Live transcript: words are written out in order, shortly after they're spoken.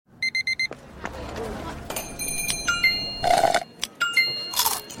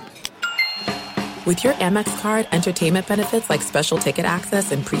With your Amex card, entertainment benefits like special ticket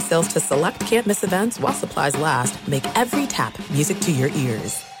access and pre-sales to select can't-miss events while supplies last make every tap music to your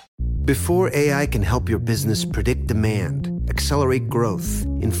ears. Before AI can help your business predict demand, accelerate growth,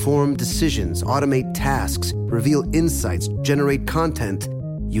 inform decisions, automate tasks, reveal insights, generate content,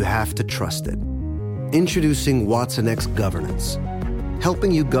 you have to trust it. Introducing Watson X Governance, helping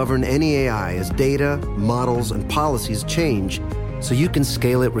you govern any AI as data, models, and policies change so you can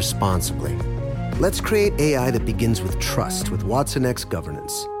scale it responsibly. Let's create AI that begins with trust with Watson X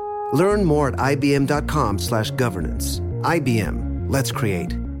Governance. Learn more at ibm.com/governance. IBM, let's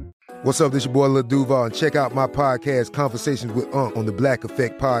create. What's up, this your boy Lil Duval, and check out my podcast, Conversations with Unc, on the Black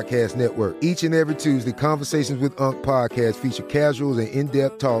Effect Podcast Network. Each and every Tuesday, Conversations with Unc podcast feature casuals and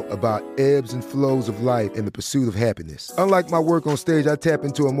in-depth talk about ebbs and flows of life and the pursuit of happiness. Unlike my work on stage, I tap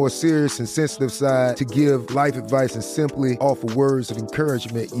into a more serious and sensitive side to give life advice and simply offer words of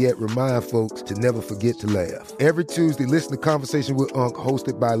encouragement, yet remind folks to never forget to laugh. Every Tuesday, listen to Conversation with Unc,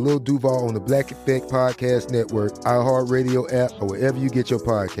 hosted by Lil Duval on the Black Effect Podcast Network, iHeartRadio app, or wherever you get your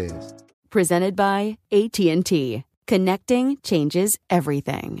podcasts. Presented by AT&T. Connecting changes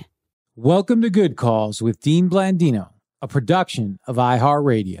everything. Welcome to Good Calls with Dean Blandino, a production of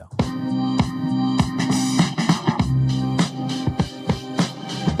iHeartRadio.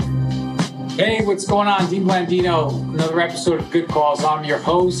 Hey, what's going on? Dean Blandino, another episode of Good Calls. I'm your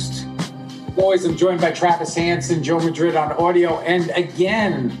host. Boys, I'm joined by Travis Hansen, Joe Madrid on audio, and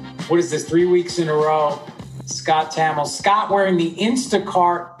again, what is this, 3 weeks in a row, Scott Tamil. Scott wearing the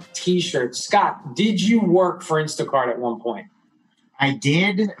Instacart t-shirt. Scott, did you work for Instacart at one point? I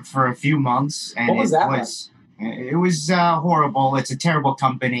did for a few months. And what was that like? It was horrible. It's a terrible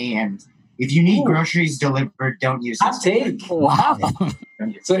company. And if you need groceries delivered, don't use it. Take. Wow.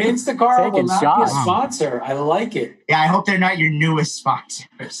 So Instacart will not be a sponsor. I like it. Yeah, I hope they're not your newest sponsor.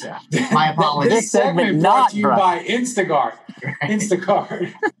 So my apologies. This segment brought to you by Instacart. Right.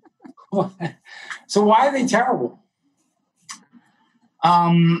 Instacart. So why are they terrible?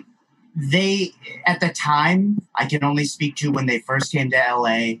 They, at the time, I can only speak to when they first came to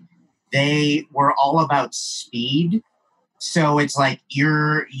LA, they were all about speed. So it's like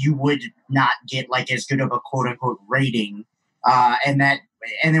you would not get like as good of a quote unquote rating. And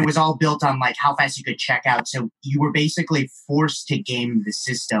it was all built on like how fast you could check out. So you were basically forced to game the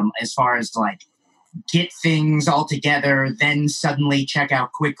system as far as like get things all together, then suddenly check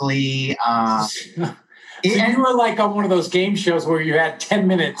out quickly. You were like on one of those game shows where you had 10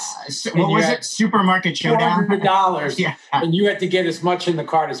 minutes. What was it? Supermarket Showdown? $400. Yeah. And you had to get as much in the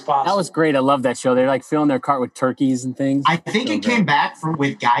cart as possible. That was great. I love that show. They're like filling their cart with turkeys and things. I think it came back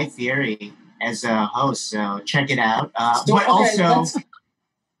with Guy Fieri as a host, so check it out. I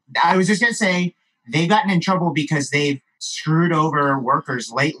was just going to say, they've gotten in trouble because they've screwed over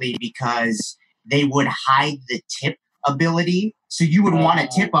workers lately because they would hide the tip ability. So you would want to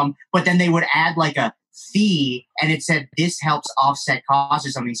tip them, but then they would add like a fee, and it said this helps offset costs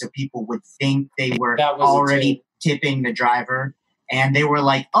or something, so people would think they were already tipping the driver, and they were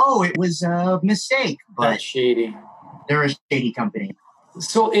like, "Oh, it was a mistake." But that's shady. They're a shady company.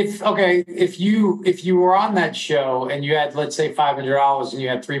 So if you were on that show and you had, let's say, $500 and you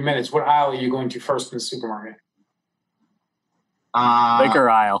had 3 minutes, what aisle are you going to first in the supermarket? Liquor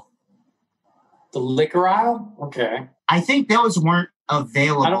aisle. The liquor aisle? Okay. I think those weren't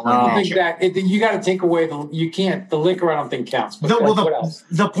available. I don't think that you got to take away the liquor. I don't think counts. But what else?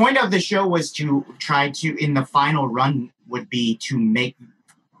 The point of the show was to try to, in the final run, would be to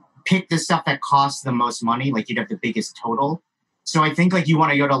pick the stuff that costs the most money. Like you'd have the biggest total. So I think like you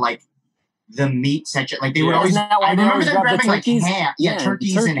want to go to like the meat section. Like they would always. I remember them grabbing like ham. Yeah,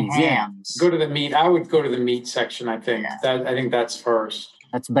 turkeys and hams. Go to the meat. I would go to the meat section. I think I think that's first.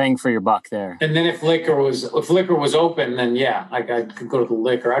 That's bang for your buck there. And then if liquor was open, then I could go to the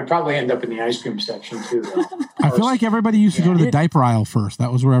liquor. I'd probably end up in the ice cream section too. I feel like everybody used to go to the diaper aisle first.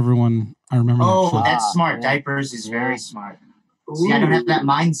 That was where everyone. I remember. Oh, that's smart. Yeah. Diapers is very smart. See, I don't have that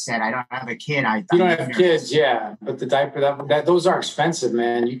mindset. I don't have a kid. You don't have kids, yeah. But the diaper, those are expensive,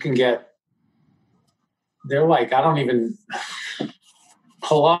 man. You can get. They're like, I don't even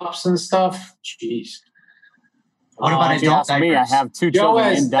pull-ups and stuff. Jeez. What about adult diapers? Me, I have two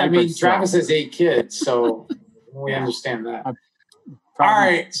children in diapers. Travis has 8 kids, so we understand that. All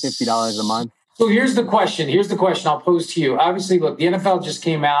right. $50 a month. So here's the question. I'll pose to you. Obviously, look, the NFL just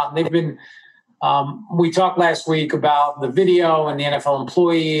came out, and they've been we talked last week about the video and the NFL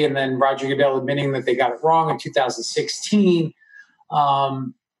employee, and then Roger Goodell admitting that they got it wrong in 2016.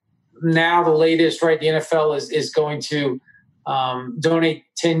 Now the latest, right, the NFL is going to donate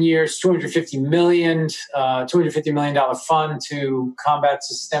 10 years, $250 million fund to combat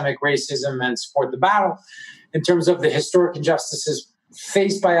systemic racism and support the battle in terms of the historic injustices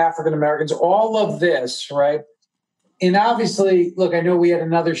faced by African Americans. All of this, right? And obviously, look, I know we had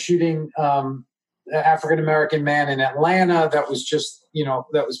another shooting, African American man in Atlanta that was just,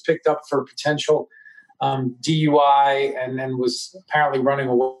 that was picked up for potential DUI and then was apparently running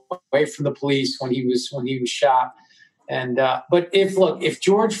away from the police when he was shot. And but if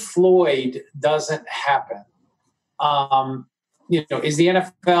George Floyd doesn't happen, is the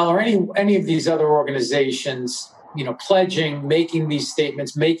NFL or any of these other organizations, pledging, making these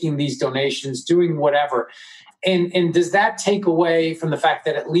statements, making these donations, doing whatever, and does that take away from the fact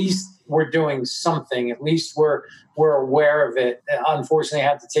that at least we're doing something, at least we're aware of it? Unfortunately, I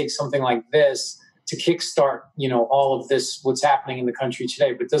had to take something like this to kickstart, all of this, what's happening in the country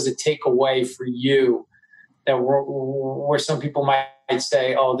today. But does it take away for you that where some people might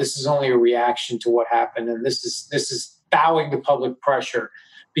say, oh, this is only a reaction to what happened, and this is bowing to public pressure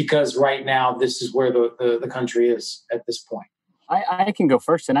because right now this is where the country is at this point? I can go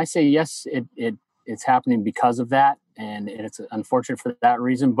first, and I say yes, it's happening because of that, and it's unfortunate for that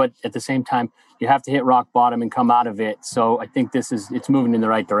reason. But at the same time, you have to hit rock bottom and come out of it. So I think it's moving in the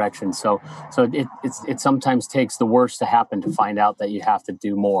right direction. So it sometimes takes the worst to happen to find out that you have to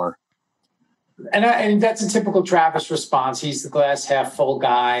do more. And that's a typical Travis response. He's the glass half full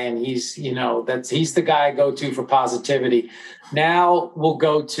guy, and he's the guy I go to for positivity. Now we'll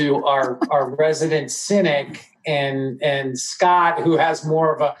go to our resident cynic and Scott, who has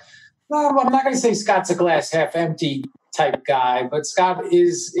more of a, well, I'm not going to say Scott's a glass half empty type guy, but Scott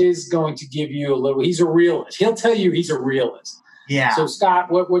is going to give you a little. He's a realist. He'll tell you he's a realist. Yeah. So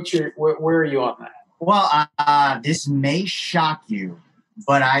Scott, where are you on that? Well, this may shock you,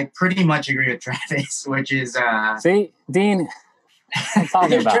 but I pretty much agree with Travis, which is see, Dean. I'm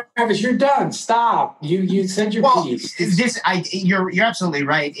talking about. Travis, you're done. Stop. You said your piece. You're absolutely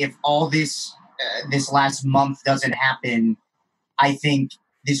right. If all this last month doesn't happen, I think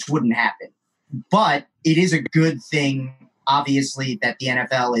this wouldn't happen. But it is a good thing, obviously, that the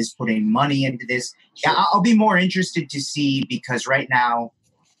NFL is putting money into this. Sure. I'll be more interested to see, because right now,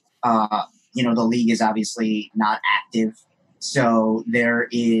 the league is obviously not active. So there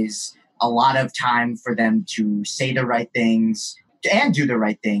is a lot of time for them to say the right things and do the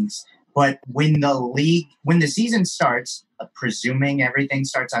right things. But when the season starts, presuming everything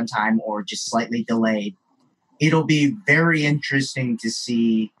starts on time or just slightly delayed, it'll be very interesting to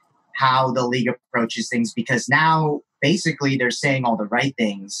see how the league approaches things, because now basically they're saying all the right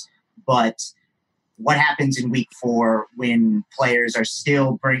things, but what happens in week 4 when players are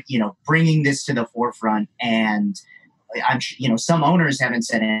still bringing this to the forefront? And I'm some owners haven't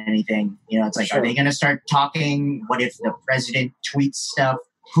said anything. It's like, sure. Are they going to start talking? What if the president tweets stuff?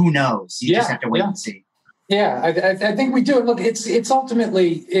 Who knows? You just have to wait and see. Yeah, I think we do. Look, it's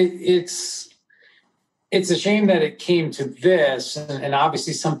ultimately it's a shame that it came to this, and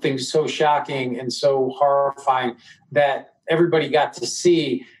obviously something so shocking and so horrifying that everybody got to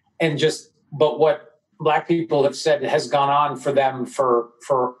see, but what Black people have said has gone on for them for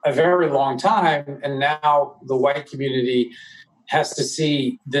a very long time, and now the white community has to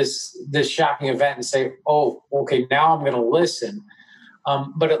see this shocking event and say, "Oh, okay, now I'm going to listen."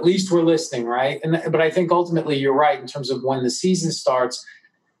 But at least we're listening, right? But I think ultimately you're right in terms of when the season starts,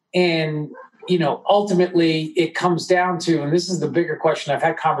 and ultimately it comes down to, and this is the bigger question. I've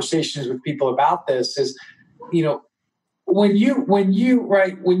had conversations with people about this: is when you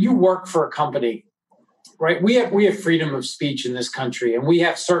work for a company. Right, we have freedom of speech in this country, and we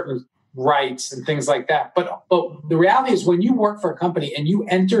have certain rights and things like that. But the reality is, when you work for a company and you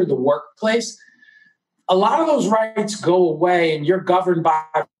enter the workplace, a lot of those rights go away, and you're governed by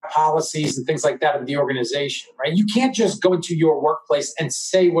policies and things like that of the organization. Right, you can't just go into your workplace and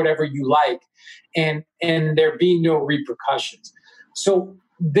say whatever you like, and there be no repercussions. So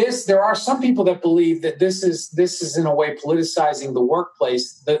there are some people that believe that this is in a way politicizing the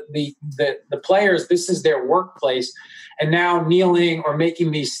workplace. The players, this is their workplace, and now kneeling or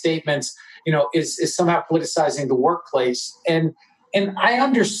making these statements, is somehow politicizing the workplace. And I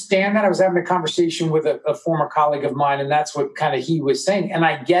understand that. I was having a conversation with a former colleague of mine, and that's what kind of he was saying. And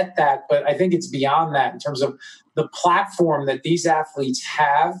I get that, but I think it's beyond that in terms of the platform that these athletes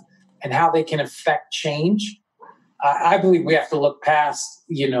have and how they can affect change. I believe we have to look past,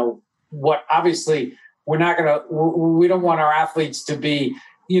 what obviously we don't want our athletes to be,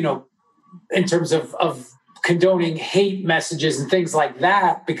 in terms of condoning hate messages and things like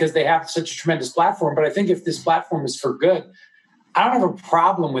that, because they have such a tremendous platform. But I think if this platform is for good, I don't have a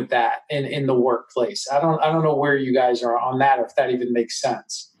problem with that in the workplace. I don't know where you guys are on that, or if that even makes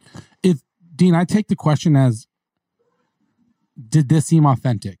sense. Dean, I take the question as, did this seem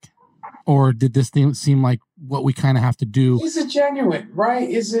authentic? Or did this seem like what we kind of have to do? Is it genuine, right?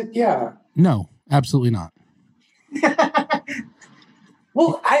 Is it, yeah. No, absolutely not.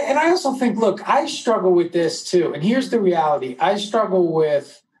 Well, I also think, look, I struggle with this too. And here's the reality. I struggle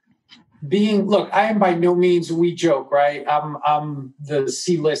with I am by no means, we joke, right? I'm the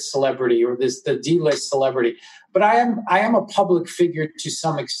C-list celebrity or the D-list celebrity. But I am a public figure to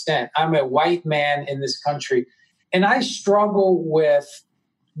some extent. I'm a white man in this country. And I struggle with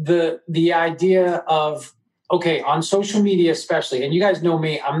the idea of, okay, on social media especially, and you guys know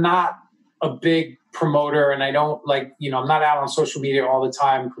me, I'm not a big promoter, and I don't I'm not out on social media all the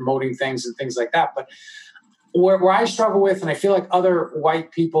time promoting things and things like that. But where I struggle with, and I feel like other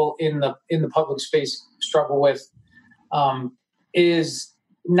white people in the public space struggle with, is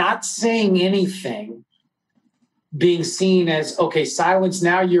not saying anything, being seen as, okay, silence,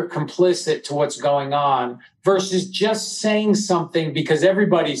 now you're complicit to what's going on, versus just saying something because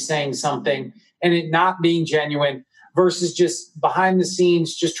everybody's saying something and it not being genuine, versus just behind the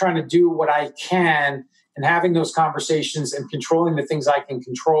scenes, just trying to do what I can and having those conversations and controlling the things I can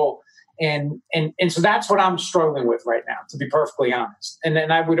control. And so that's what I'm struggling with right now, to be perfectly honest. And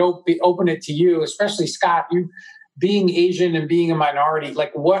then I would open it to you, especially Scott, you being Asian and being a minority,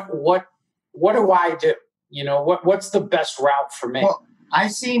 like what do I do? You know, what's the best route for me? Well,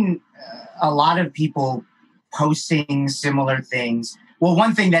 I've seen a lot of people posting similar things. Well,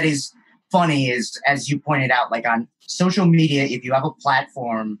 one thing that is funny is, as you pointed out, like on social media, if you have a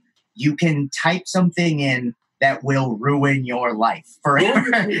platform, you can type something in that will ruin your life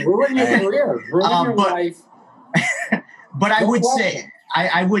forever. Ruin your career, ruin your life. But I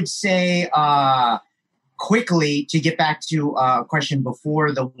would say quickly, to get back to a question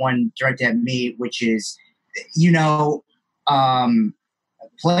before the one directed at me, which is,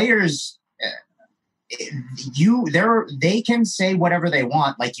 players, they can say whatever they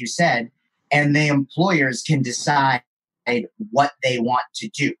want, like you said, and the employers can decide what they want to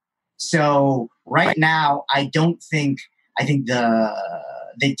do. So right now, I think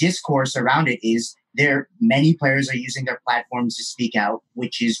the discourse around it is many players are using their platforms to speak out,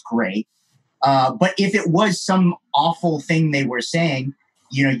 which is great. But if it was some awful thing they were saying,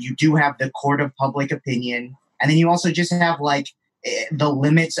 you do have the court of public opinion, and then you also just have the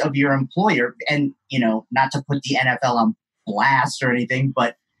limits of your employer. And, not to put the NFL on blast or anything,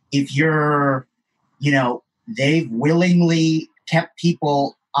 but if you're, they've willingly kept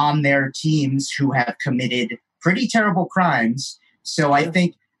people on their teams who have committed pretty terrible crimes. So I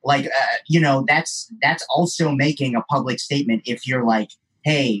think that's also making a public statement. If you're like,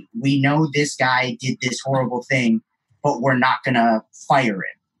 hey, we know this guy did this horrible thing, but we're not going to fire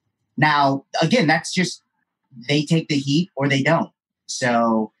him. Now, again, that's just, they take the heat or they don't.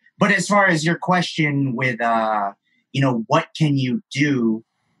 So, but as far as your question with, what can you do?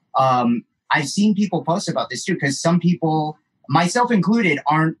 I've seen people post about this too, because some people, myself included,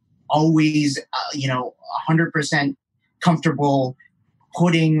 aren't always, 100% comfortable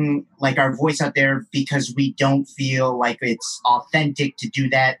putting our voice out there because we don't feel like it's authentic to do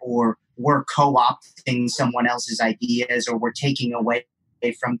that, or we're co-opting someone else's ideas, or we're taking away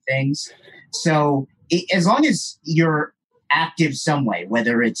from things. So as long as you're active some way,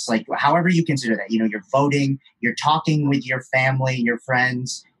 whether it's however you consider that, you're voting, you're talking with your family, your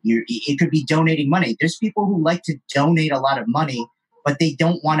friends, it could be donating money. There's people who like to donate a lot of money, but they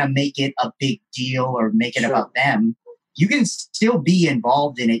don't want to make it a big deal or make it about them. You can still be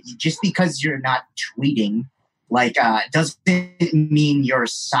involved in it. Just because you're not tweeting, doesn't mean you're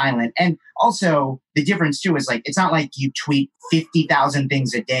silent. And also the difference too is it's not like you tweet 50,000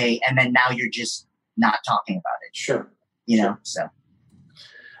 things a day and then now you're just not talking about it. Sure. So.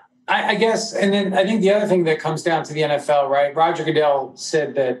 I guess, and then I think the other thing that comes down to the NFL, right? Roger Goodell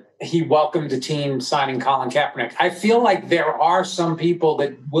said that he welcomed the team signing Colin Kaepernick. I feel like there are some people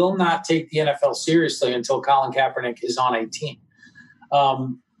that will not take the NFL seriously until Colin Kaepernick is on a team.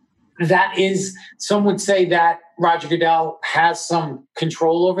 That is, some would say that Roger Goodell has some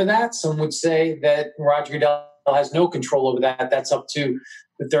control over that. Some would say that Roger Goodell has no control over that. That's up to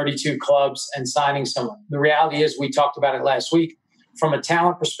the 32 clubs and signing someone. The reality is, we talked about it last week, from a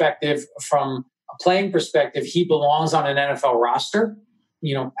talent perspective, from a playing perspective, he belongs on an NFL roster,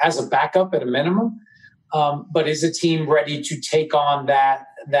 as a backup at a minimum. But is a team ready to take on that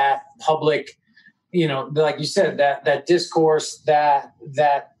public, like you said, that discourse, that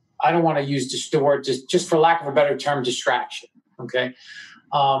I don't want to use the word, just for lack of a better term, distraction. Okay.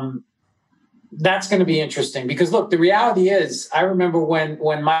 That's going to be interesting because, look, the reality is, I remember when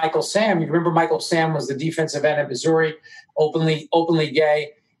Michael Sam, you remember Michael Sam was the defensive end at Missouri, openly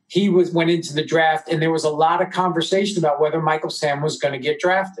gay. He went into the draft, and there was a lot of conversation about whether Michael Sam was going to get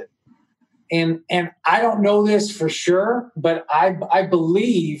drafted. And I don't know this for sure, but I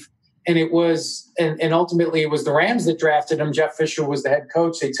believe, and it was, and ultimately it was the Rams that drafted him. Jeff Fisher was the head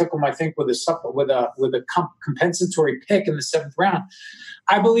coach. They took him, I think, with a compensatory pick in the 7th round.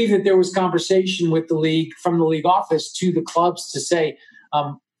 I believe that there was conversation with the league, from the league office to the clubs, to say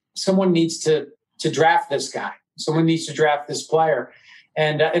someone needs to draft this guy. Someone needs to draft this player.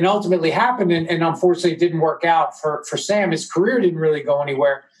 And ultimately happened. And unfortunately, it didn't work out for Sam. His career didn't really go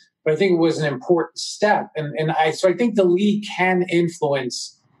anywhere, but I think it was an important step. So I think the league can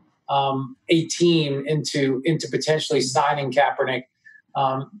influence a team into potentially signing Kaepernick.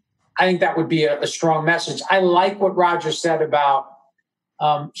 I think that would be a strong message. I like what Roger said about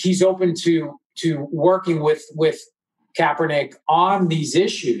he's open to working with Kaepernick on these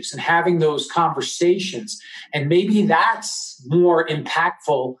issues and having those conversations. And maybe that's more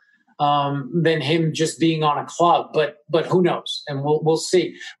impactful than him just being on a club. But who knows? And we'll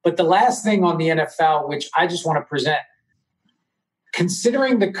see. But the last thing on the NFL, which I just want to present,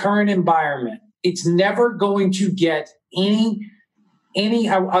 considering the current environment, it's never going to get any,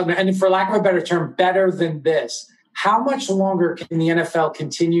 and for lack of a better term, better than this. How much longer can the NFL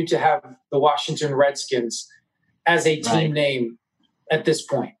continue to have the Washington Redskins as a team name at this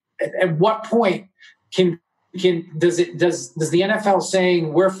point? At what point does the NFL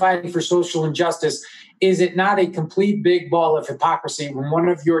saying we're fighting for social injustice, is it not a complete big ball of hypocrisy when one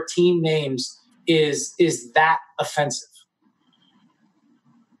of your team names is that offensive?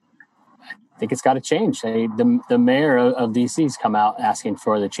 I think it's got to change. The mayor of DC's come out asking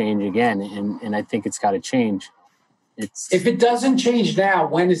for the change again, and I think it's got to change. If it doesn't change now,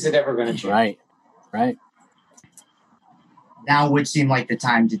 when is it ever going to change? Right. Now would seem like the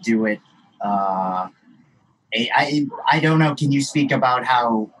time to do it. I don't know. Can you speak about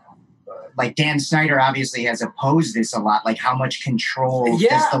how, like, Dan Snyder obviously has opposed this a lot. Like, how much control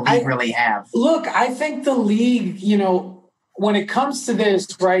does the league really have? Look, I think the league, when it comes to this,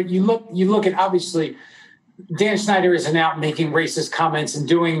 right, you look at, obviously, Dan Snyder isn't out making racist comments and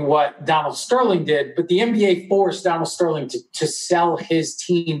doing what Donald Sterling did, but the NBA forced Donald Sterling to sell his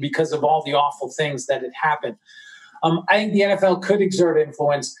team because of all the awful things that had happened. I think the NFL could exert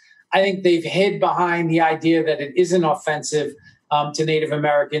influence. I think they've hid behind the idea that it isn't offensive to Native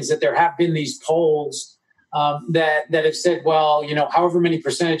Americans, that there have been these polls that have said, well, however many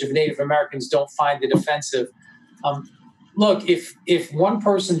percentage of Native Americans don't find it offensive. Look, if one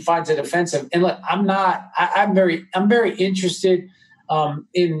person finds it offensive, and look, I'm very interested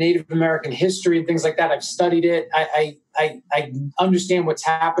in Native American history and things like that. I've studied it. I understand what's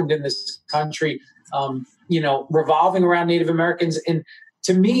happened in this country, revolving around Native Americans. And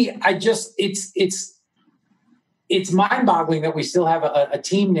to me, it's mind-boggling that we still have a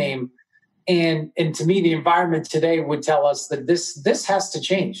team name. And to me, the environment today would tell us that this has to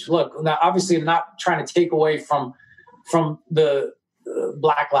change. Look, now, obviously, I'm not trying to take away from the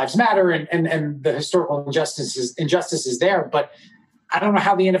Black Lives Matter and the historical injustices there. But I don't know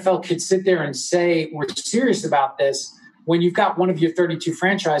how the NFL could sit there and say we're serious about this when you've got one of your 32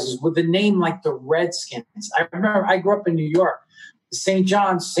 franchises with a name like the Redskins. I remember I grew up in New York. St.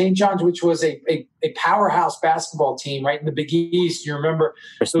 John's, which was a powerhouse basketball team, right in the Big East. You remember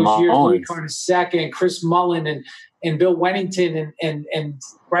those years, Louis Carnesecca and Chris Mullen and Bill Wennington and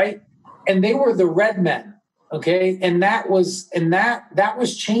right, and they were the Red Men. Okay, and that was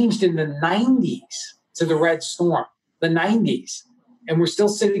changed in the 90s to the Red Storm, the 90s, and we're still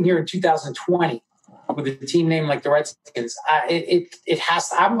sitting here in 2020 with a team name like the Redskins. It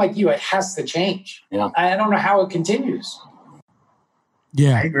has. I'm like you. It has to change. Yeah. I don't know how it continues.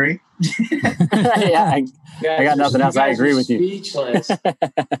 Yeah, I agree. I got nothing else. I agree with you. Speechless.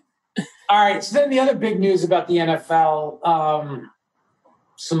 All right. So then the other big news about the NFL,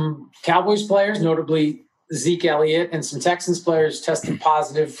 some Cowboys players, notably Zeke Elliott, and some Texans players tested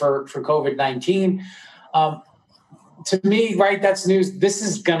positive for COVID-19. To me, right, that's news. This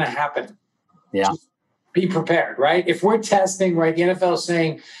is going to happen. Yeah. Just be prepared, right? If we're testing, right, the NFL is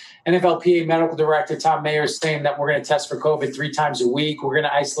saying, NFLPA medical director Tom Mayer is saying that we're going to test for COVID 3 times a week. We're going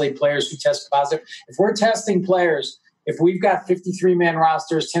to isolate players who test positive. If we're testing players, if we've got 53-man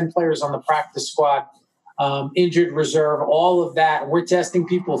rosters, 10 players on the practice squad, injured reserve, all of that, we're testing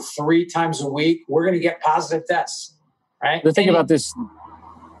people 3 times a week, we're going to get positive tests, right? The thing about this...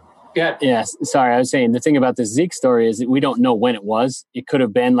 Yeah, sorry, I was saying the thing about this Zeke story is that we don't know when it was. It could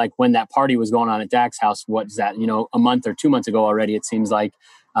have been like when that party was going on at Dak's house. What is that? A month or 2 months ago already, it seems like.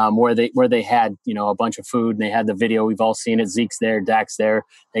 where they had, a bunch of food and they had the video. We've all seen it. Zeke's there, Dak's there.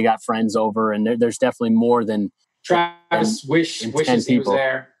 They got friends over, and there's definitely more than Travis wishes he was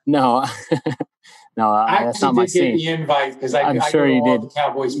there. No, no, I that's not my scene. Get the invite because I'm sure you did. The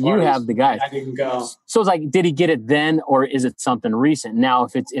Cowboys you have the guys. I didn't go. So it's like, did he get it then, or is it something recent? Now,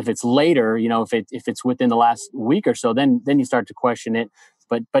 if it's later, if it's within the last week or so, then you start to question it.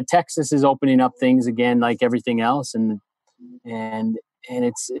 But Texas is opening up things again, like everything else, and we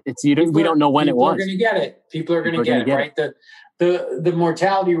don't know when it was. People are going to get it. People are going to get it, right? The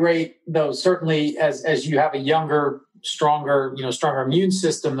mortality rate, though, certainly as you have a younger, stronger immune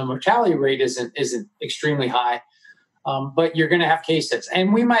system, the mortality rate isn't extremely high. But you're going to have cases,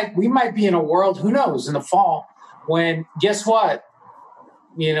 and we might be in a world, who knows, in the fall when, guess what,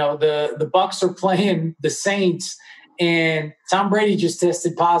 the Bucs are playing the Saints, and Tom Brady just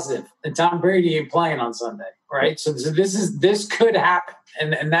tested positive, and Tom Brady ain't playing on Sunday, right? So this could happen,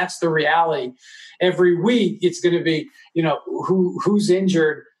 and that's the reality. Every week it's going to be, who's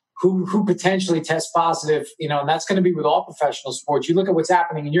injured, who potentially tests positive, and that's going to be with all professional sports. You look at what's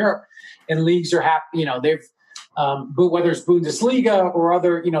happening in Europe, and leagues are happy, they've whether it's Bundesliga or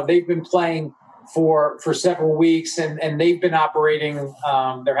other, they've been playing for several weeks, and they've been operating.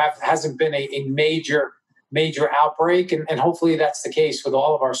 There hasn't been a major outbreak, and hopefully that's the case with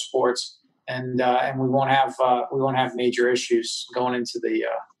all of our sports, and we won't have major issues going into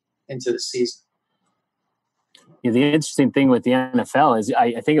the season. Yeah, the interesting thing with the NFL is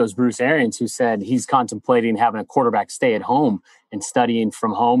I think it was Bruce Arians who said he's contemplating having a quarterback stay at home and studying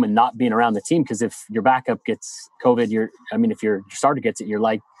from home and not being around the team, because if your backup gets COVID, if your starter gets it, you're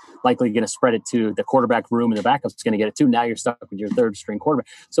likely going to spread it to the quarterback room, and the backup's going to get it too. Now you're stuck with your third string quarterback.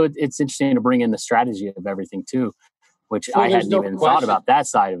 So it's interesting to bring in the strategy of everything too, which I hadn't even thought about that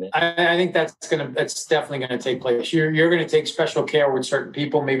side of it. I think that's definitely going to take place. You're going to take special care with certain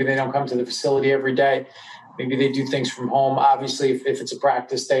people. Maybe they don't come to the facility every day. Maybe they do things from home. Obviously, if it's a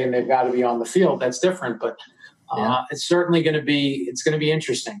practice day and they've got to be on the field, that's different. But it's certainly going to be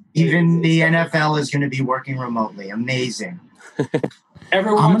interesting. Even the NFL is going to be working remotely. Amazing.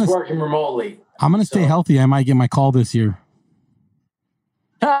 Everyone's working remotely. I'm going to stay healthy. I might get my call this year.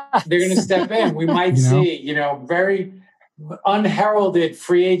 They're going to step in. We might see, very unheralded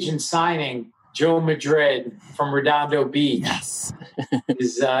free agent signing. Joe Madrid from Redondo Beach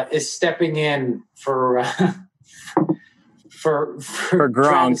is stepping in for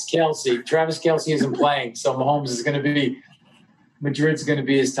Travis Kelce. Travis Kelce isn't playing, so Madrid's going to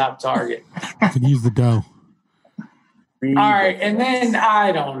be his top target. Could use the dough. All right, and then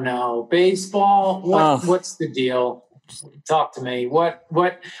I don't know, baseball. What's the deal? Talk to me. What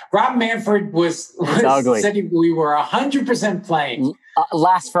Rob Manfred said we were 100% playing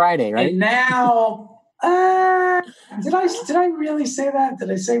last Friday, right? And now, did I really say that?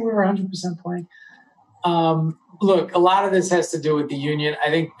 Did I say we were 100% playing? Look, a lot of this has to do with the union. I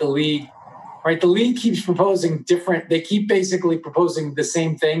think the league, right? The league keeps proposing different. They keep basically proposing the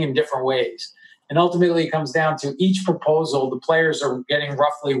same thing in different ways. And ultimately, it comes down to each proposal, the players are getting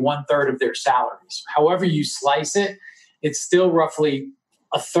roughly 1/3 of their salaries. However you slice it, it's still roughly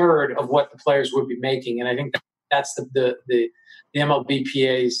 1/3 of what the players would be making. And I think that's the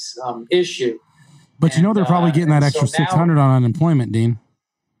MLBPA's issue. But they're probably getting that extra $600 on unemployment, Dean.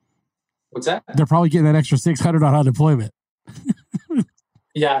 What's that? They're probably getting that extra $600 on unemployment.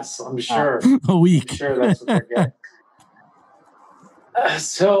 Yes, I'm sure. A week. I'm sure that's what they're getting.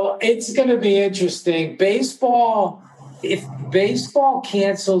 So it's going to be interesting. Baseball, if baseball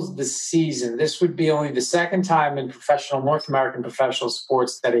cancels the season, this would be only the second time in North American professional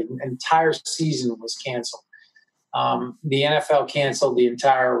sports that an entire season was canceled. The NFL canceled the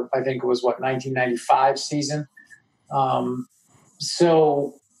entire, I think it was 1995 season.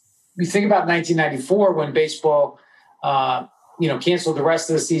 So you think about 1994 when baseball, canceled the rest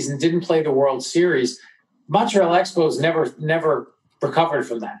of the season, didn't play the World Series. Montreal Expos never recovered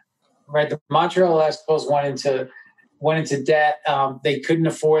from that, right? The Montreal Expos went into debt. They couldn't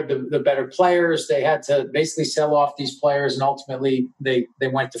afford the better players. They had to basically sell off these players, and ultimately they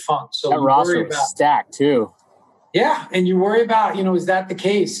went defunct. So that roster was stacked too. Yeah, and you worry about, is that the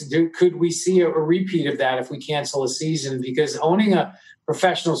case? Could we see a repeat of that if we cancel a season? Because owning a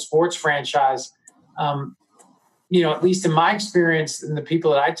professional sports franchise, at least in my experience and the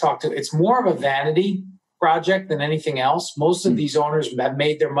people that I talk to, it's more of a vanity project than anything else. Most of these owners have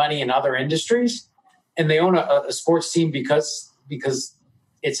made their money in other industries, and they own a sports team because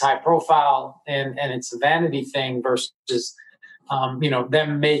it's high profile and it's a vanity thing versus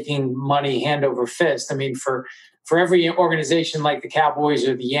them making money hand over fist. I mean, for every organization like the Cowboys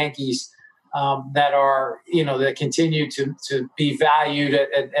or the Yankees, that are, that continue to be valued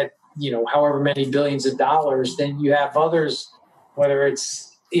at however many billions of dollars. Then you have others, whether it's,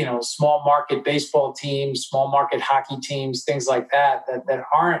 small market baseball teams, small market hockey teams, things like that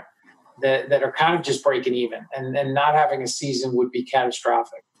aren't, that are kind of just breaking even, and not having a season would be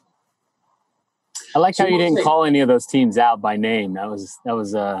catastrophic. I like how you didn't call any of those teams out by name. That was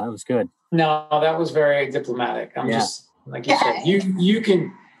good. No, that was very diplomatic. I'm just, like you said, you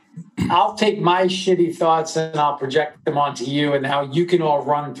can, I'll take my shitty thoughts and I'll project them onto you, and how you can all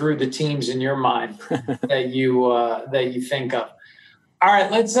run through the teams in your mind that you think of. All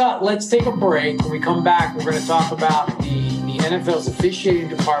right, let's take a break. When we come back, we're going to talk about the NFL's officiating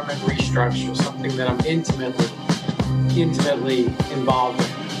department restructure, something that I'm intimately involved in.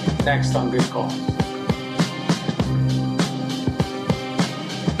 Next on Good Calls.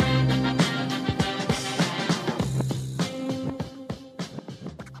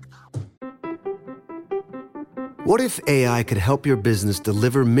 What if AI could help your business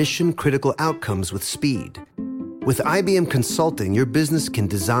deliver mission-critical outcomes with speed? With IBM Consulting, your business can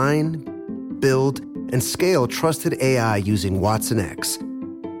design, build, and scale trusted AI using Watson X,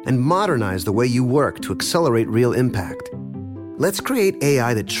 and modernize the way you work to accelerate real impact. Let's create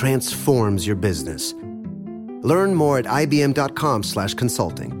AI that transforms your business. Learn more at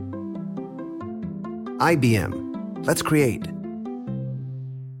ibm.com/consulting. IBM. Let's create.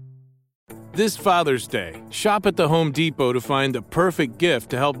 This Father's Day, shop at the Home Depot to find the perfect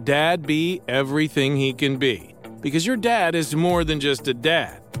gift to help Dad be everything he can be. Because your dad is more than just a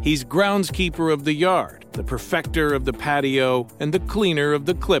dad. He's groundskeeper of the yard, the perfecter of the patio, and the cleaner of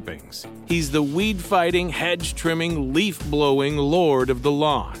the clippings. He's the weed-fighting, hedge-trimming, leaf-blowing lord of the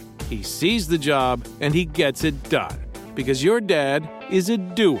lawn. He sees the job, and he gets it done. Because your dad is a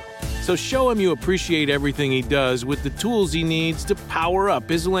doer. So show him you appreciate everything he does with the tools he needs to power up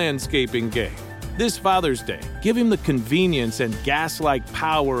his landscaping game. This Father's Day, give him the convenience and gas-like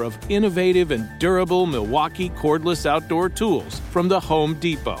power of innovative and durable Milwaukee cordless outdoor tools from the Home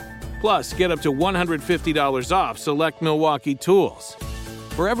Depot. Plus, get up to $150 off select Milwaukee tools.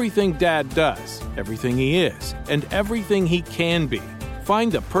 For everything Dad does, everything he is, and everything he can be,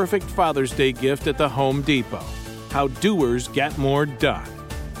 find the perfect Father's Day gift at the Home Depot. How doers get more done.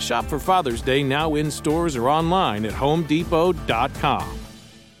 Shop for Father's Day now in stores or online at homedepot.com.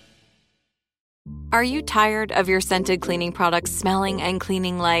 Are you tired of your scented cleaning products smelling and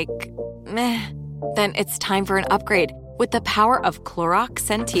cleaning like meh? Then it's time for an upgrade with the power of Clorox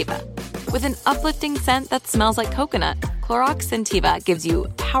Scentiva. With an uplifting scent that smells like coconut, Clorox Scentiva gives you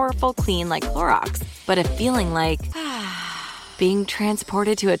powerful clean like Clorox, but a feeling like being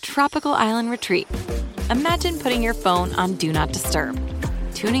transported to a tropical island retreat. Imagine putting your phone on Do Not Disturb,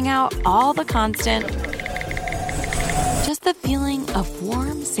 tuning out all the constant, just the feeling of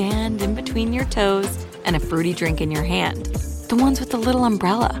warm sand in between your toes and a fruity drink in your hand. The ones with the little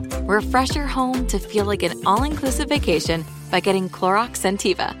umbrella. Refresh your home to feel like an all-inclusive vacation by getting Clorox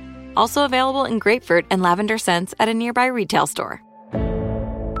Scentiva. Also available in grapefruit and lavender scents at a nearby retail store.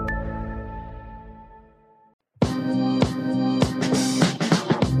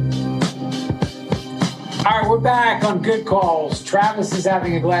 All right, we're back on Good Calls. Travis is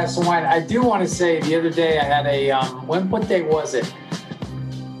having a glass of wine. I do want to say the other day I had a, what day was it?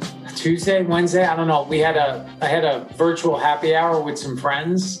 Tuesday, Wednesday? I don't know. I had a virtual happy hour with some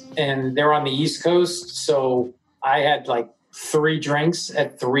friends, and they're on the East Coast. So I had like 3 drinks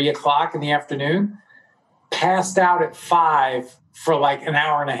at 3:00 in the afternoon, passed out at 5 for like an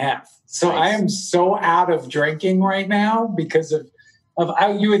hour and a half. So nice. I am so out of drinking right now because of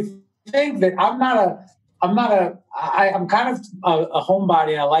you would think that I'm kind of a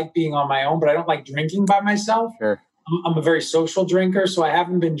homebody, and I like being on my own, but I don't like drinking by myself. Sure. I'm a very social drinker, so I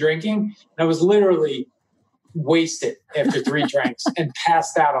haven't been drinking. And I was literally wasted after 3 drinks and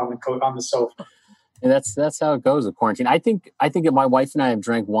passed out on the sofa. And that's how it goes with quarantine. I think that my wife and I have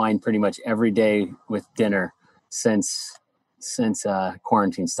drank wine pretty much every day with dinner since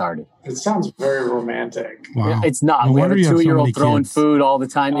quarantine started. It sounds very romantic. Wow. It's not. We have a 2-year-old throwing food all the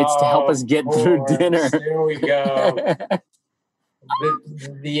time. It's to help us get through dinner. Here we go.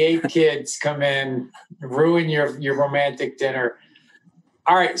 The 8 kids come in, ruin your romantic dinner.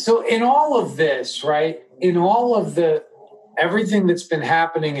 All right. So in all of this, right, in all of everything that's been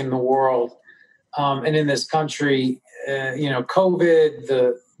happening in the world and in this country, COVID,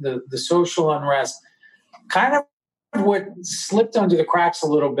 the social unrest, kind of what slipped under the cracks a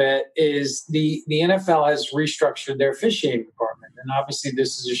little bit is the NFL has restructured their officiating department. And obviously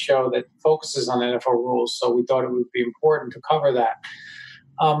this is a show that focuses on NFL rules, so we thought it would be important to cover that.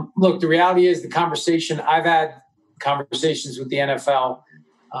 Look, the reality is I've had conversations with the NFL.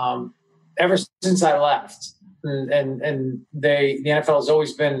 ever since I left, and the NFL has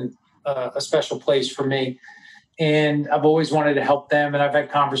always been a special place for me. And I've always wanted to help them. And I've had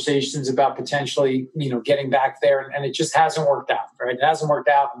conversations about potentially, getting back there. And it just hasn't worked out, right? It hasn't worked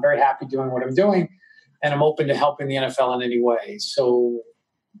out. I'm very happy doing what I'm doing. And I'm open to helping the NFL in any way. So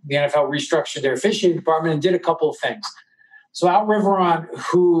the NFL restructured their officiating department and did a couple of things. So Al Riveron,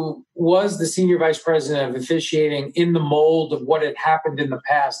 who was the senior vice president of officiating in the mold of what had happened in the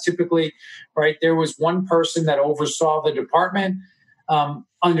past, typically, right, there was one person that oversaw the department.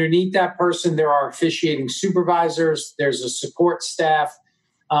 Underneath that person, there are officiating supervisors, there's a support staff,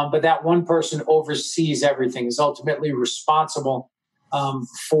 but that one person oversees everything, is ultimately responsible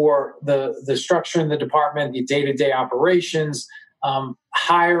for the structure in the department, the day-to-day operations,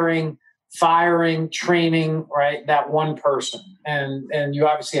 hiring, firing, training, right? That one person. And you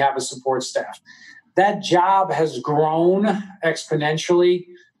obviously have a support staff. That job has grown exponentially,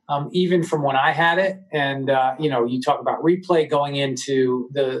 even from when I had it. And, you talk about replay going into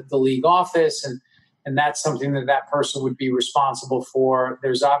the league office, and that's something that person would be responsible for.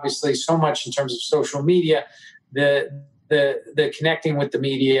 There's obviously so much in terms of social media, the connecting with the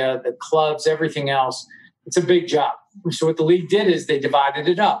media, the clubs, everything else. It's a big job. So what the league did is they divided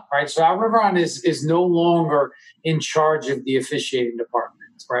it up, right? So Al Riveron is no longer in charge of the officiating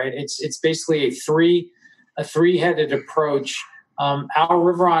department, right? It's basically a three-headed approach. Al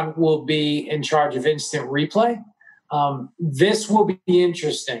Riveron will be in charge of instant replay. This will be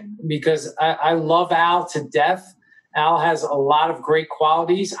interesting because I love Al to death. Al has a lot of great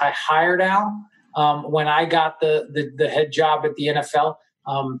qualities. I hired Al when I got the head job at the NFL.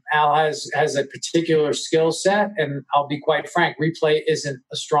 Al has a particular skill set, and I'll be quite frank, replay isn't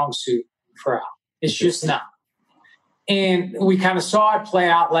a strong suit for Al. It's just not. And we kind of saw it play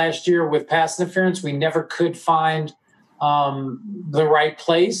out last year with pass interference. We never could find the right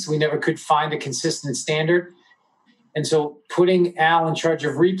place. We never could find a consistent standard. And so putting Al in charge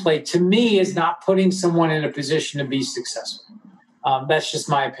of replay, to me, is not putting someone in a position to be successful. That's just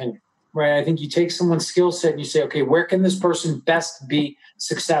my opinion, right? I think you take someone's skill set and you say, okay, where can this person best be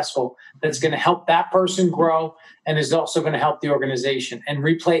successful? That's going to help that person grow and is also going to help the organization. And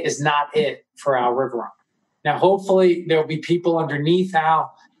replay is not it for Al Riveron. Now, hopefully there'll be people underneath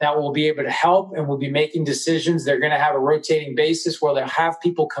Al that will be able to help and will be making decisions. They're going to have a rotating basis where they'll have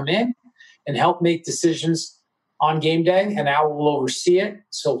people come in and help make decisions on game day, and Al will oversee it.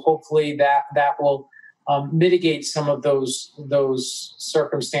 So hopefully that will mitigate some of those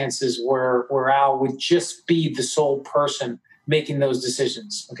circumstances where Al would just be the sole person making those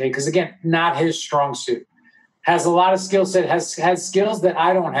decisions. Okay, because again, not his strong suit. Has a lot of skill set, has skills that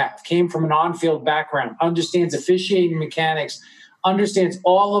I don't have, came from an on-field background, understands officiating mechanics, understands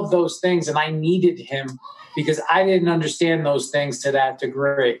all of those things, and I needed him because I didn't understand those things to that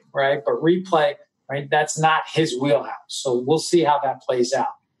degree, right? But replay, right, that's not his wheelhouse. So we'll see how that plays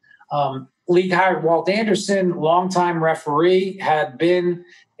out. League hired Walt Anderson, longtime referee, had been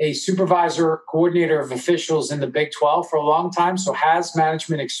a supervisor, coordinator of officials in the Big 12 for a long time, so has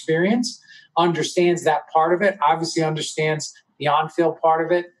management experience, understands that part of it, obviously understands the on-field part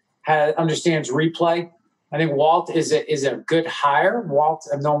of it, understands replay. I think Walt is a good hire.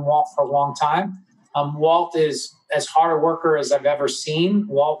 I've known Walt for a long time. Walt is as hard a worker as I've ever seen.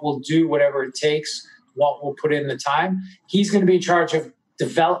 Walt will do whatever it takes. Walt will put in the time. He's going to be in charge of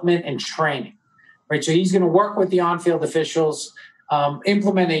development and training, right? So he's going to work with the on-field officials,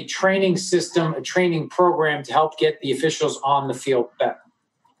 implement a training system, a training program to help get the officials on the field better.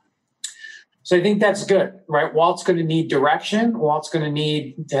 So I think that's good, right? Walt's going to need direction. Walt's going to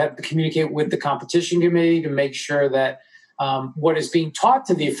need to have to communicate with the competition committee to make sure that what is being taught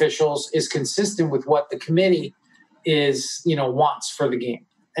to the officials is consistent with what the committee wants for the game.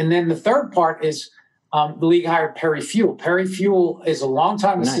 And then the third part is the league hired Perry Fewell. Perry Fewell is a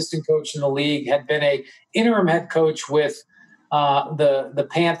longtime assistant coach in the league, had been a interim head coach with the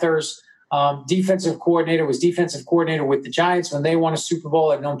Panthers. Defensive coordinator with the Giants when they won a Super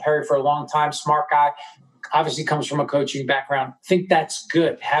Bowl. I've known Perry for a long time. Smart guy, obviously comes from a coaching background. I think that's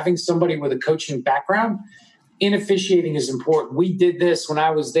good. Having somebody with a coaching background in officiating is important. We did this when I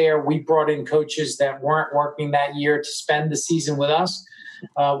was there. We brought in coaches that weren't working that year to spend the season with us.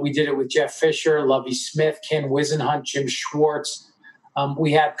 We did it with Jeff Fisher, Lovie Smith, Ken Wisenhunt, Jim Schwartz.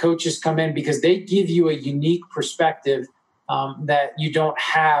 We had coaches come in because they give you a unique perspective that you don't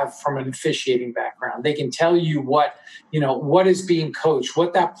have from an officiating background. They can tell you what is being coached,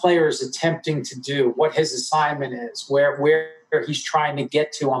 what that player is attempting to do, what his assignment is, where he's trying to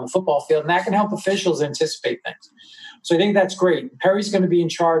get to on the football field. And that can help officials anticipate things. So I think that's great. Perry's going to be in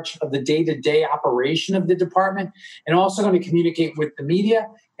charge of the day-to-day operation of the department and also going to communicate with the media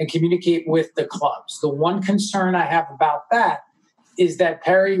and communicate with the clubs. The one concern I have about that is that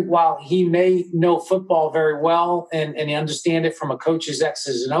Perry, while he may know football very well and he understand it from a coach's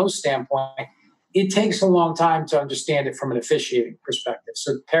X's and O's standpoint, it takes a long time to understand it from an officiating perspective.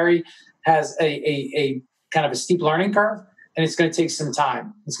 So Perry has a kind of a steep learning curve, and it's going to take some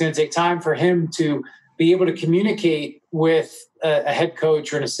time. It's going to take time for him to be able to communicate with a head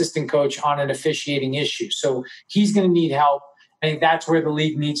coach or an assistant coach on an officiating issue. So he's going to need help. I think that's where the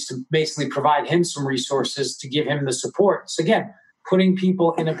league needs to basically provide him some resources to give him the support. So again, putting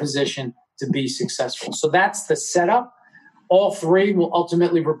people in a position to be successful. So that's the setup. All three will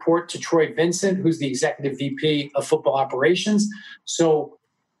ultimately report to Troy Vincent, who's the executive VP of football operations. So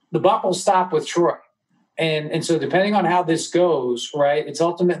the buck will stop with Troy. And so depending on how this goes, right, it's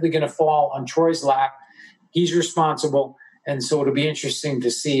ultimately going to fall on Troy's lap. He's responsible. And so it'll be interesting to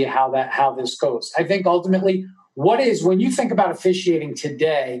see how this goes. I think ultimately when you think about officiating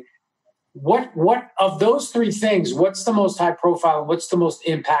today, what of those three things, what's the most high profile? What's the most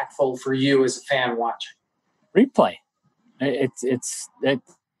impactful for you as a fan watching? Replay.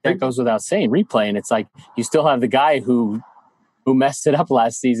 That goes without saying, replay. And it's like, you still have the guy who messed it up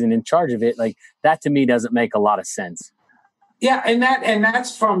last season in charge of it. Like, that to me doesn't make a lot of sense. Yeah. And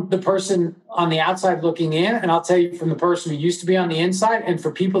that's from the person on the outside looking in. And I'll tell you, from the person who used to be on the inside, and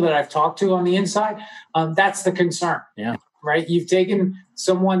for people that I've talked to on the inside, that's the concern. Yeah. Right. You've taken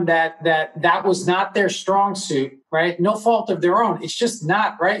someone that was not their strong suit, right? No fault of their own. It's just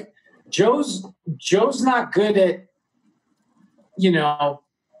not, right. Joe's not good at,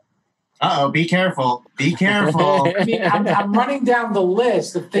 be careful. Be careful. I mean, I'm running down the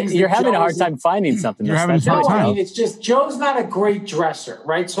list of things. You're having a hard time finding something. You're having a hard time. I mean, it's just Joe's not a great dresser,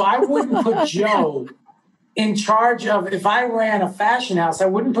 right? So I wouldn't put Joe in charge of, if I ran a fashion house, I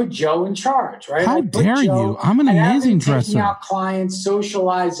wouldn't put Joe in charge, right? How dare you? I'm an amazing dresser. Taking out clients,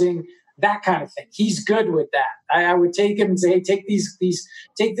 socializing, that kind of thing. He's good with that. I would take him and say, hey, take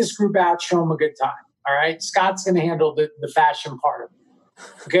this group out, show them a good time. All right. Scott's going to handle the fashion part of it.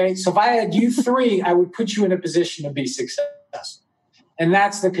 Okay. So if I had you three, I would put you in a position to be successful. And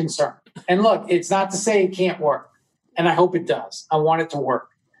that's the concern. And look, it's not to say it can't work. And I hope it does. I want it to work,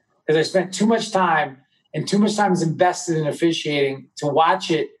 because I spent too much time is invested in officiating to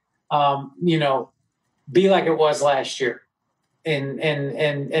watch it, be like it was last year. And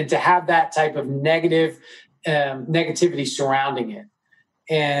to have that type of negativity surrounding it.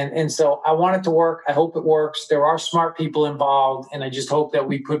 And so I want it to work. I hope it works. There are smart people involved, and I just hope that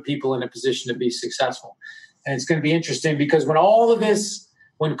we put people in a position to be successful. And it's going to be interesting, because when all of this,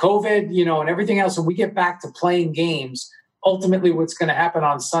 when COVID, and everything else, when we get back to playing games, ultimately what's going to happen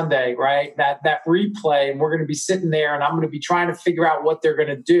on Sunday, right? That replay, and we're going to be sitting there, and I'm going to be trying to figure out what they're going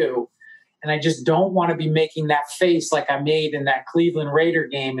to do. And I just don't want to be making that face like I made in that Cleveland Raider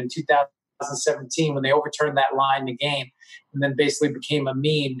game in 2017 when they overturned that line in the game, and then basically became a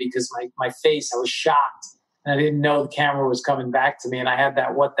meme because my face, I was shocked, and I didn't know the camera was coming back to me, and I had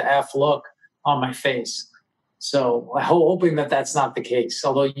that what the F look on my face. So I'm hoping that that's not the case,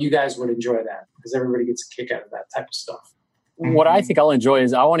 although you guys would enjoy that, because everybody gets a kick out of that type of stuff. What I think I'll enjoy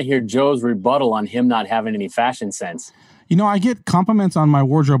is I want to hear Joe's rebuttal on him not having any fashion sense. I get compliments on my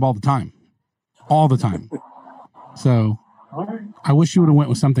wardrobe all the time. So right. I wish you would have went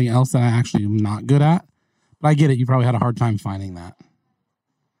with something else that I actually am not good at. But I get it. You probably had a hard time finding that.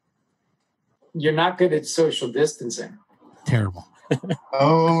 You're not good at social distancing. Terrible.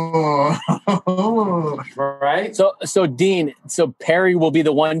 Oh. Right. So Dean, Perry will be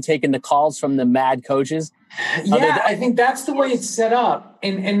the one taking the calls from the mad coaches. Yeah, I think that's the way it's set up.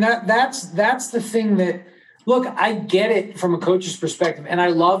 And that's the thing that, look, I get it from a coach's perspective. And I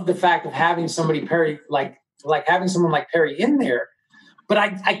love the fact of having somebody Perry, like having someone like Perry in there. But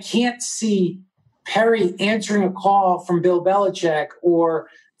I can't see Perry answering a call from Bill Belichick or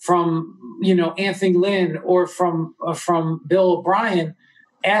from, Anthony Lynn or from Bill O'Brien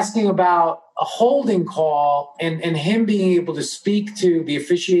asking about a holding call and him being able to speak to the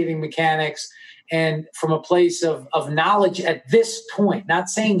officiating mechanics and from a place of knowledge at this point. Not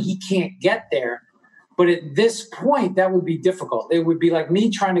saying he can't get there, but at this point, that would be difficult. It would be like me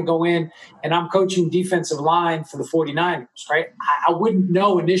trying to go in and I'm coaching defensive line for the 49ers, right? I wouldn't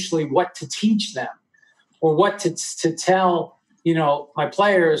know initially what to teach them or what to tell, my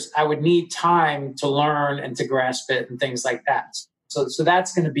players. I would need time to learn and to grasp it and things like that. So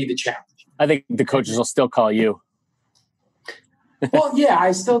that's going to be the challenge. I think the coaches will still call you. Well, yeah,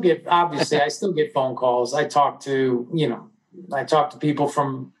 I still get phone calls. I talk to people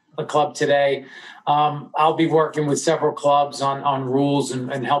from a club today. I'll be working with several clubs on rules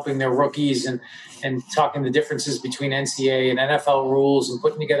and helping their rookies and talking the differences between NCAA and NFL rules and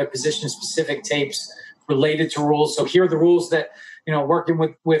putting together position-specific tapes related to rules. So here are the rules that,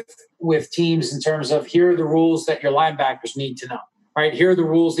 working with teams in terms of here are the rules that your linebackers need to know, right? Here are the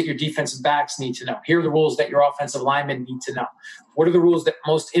rules that your defensive backs need to know. Here are the rules that your offensive linemen need to know. What are the rules that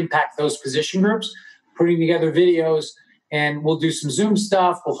most impact those position groups? Putting together videos, and we'll do some Zoom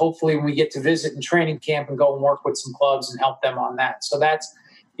stuff. We'll hopefully, when we get to visit in training camp, and go and work with some clubs and help them on that. So that's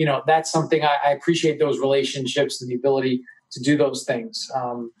something I appreciate, those relationships and the ability to do those things.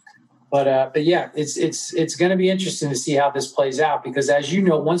 But yeah, it's going to be interesting to see how this plays out, because as you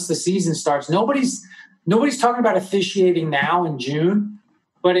know, once the season starts, nobody's talking about officiating now in June,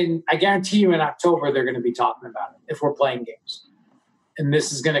 but I guarantee you in October, they're going to be talking about it if we're playing games. And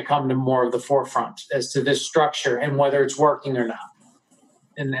this is going to come to more of the forefront as to this structure and whether it's working or not.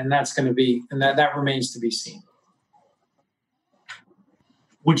 And that's going to be, and that remains to be seen.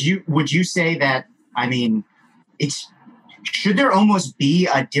 Would you say that, should there almost be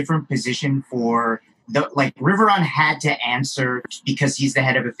a different position for Riveron had to answer, because he's the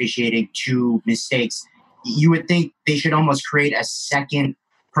head of officiating, to mistakes. You would think they should almost create a second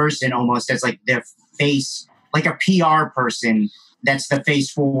person almost as the face, like a PR person that's the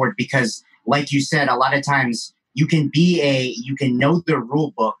face forward, because like you said, a lot of times you can know the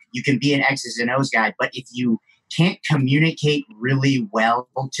rule book, you can be an X's and O's guy, but if you can't communicate really well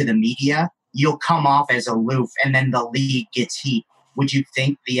to the media, you'll come off as aloof, and then the league gets heat. Would you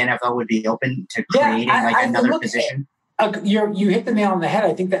think the NFL would be open to creating another position? You hit the nail on the head.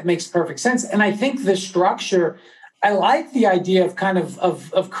 I think that makes perfect sense. And I think the structure, I like the idea of kind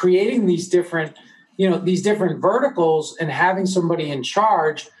of creating these different verticals and having somebody in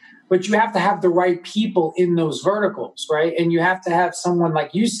charge, but you have to have the right people in those verticals, right? And you have to have someone,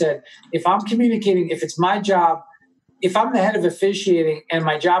 like you said, if I'm communicating, if it's my job, if I'm the head of officiating and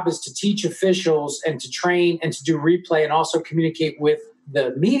my job is to teach officials and to train and to do replay and also communicate with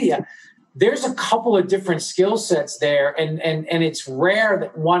the media, there's a couple of different skill sets there. And it's rare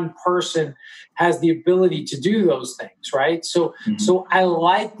that one person has the ability to do those things, right? So I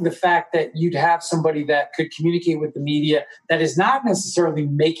like the fact that you'd have somebody that could communicate with the media that is not necessarily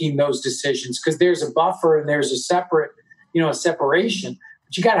making those decisions, because there's a buffer and there's a separate, a separation.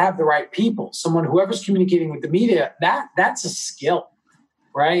 But you got to have the right people. Whoever's communicating with the media, that's a skill,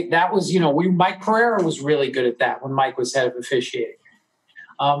 right? That was, Mike Pereira was really good at that when Mike was head of officiating.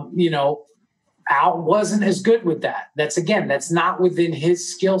 Al wasn't as good with that. That's not within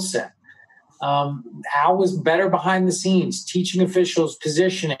his skill set. Al was better behind the scenes, teaching officials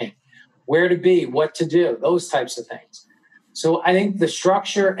positioning, where to be, what to do, those types of things. So I think the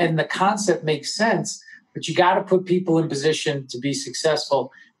structure and the concept makes sense, but you got to put people in position to be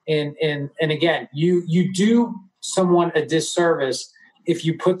successful. And again, you do someone a disservice if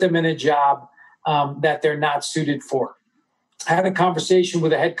you put them in a job that they're not suited for. I had a conversation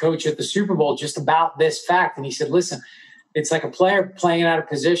with a head coach at the Super Bowl just about this fact. And he said, listen, it's like a player playing out of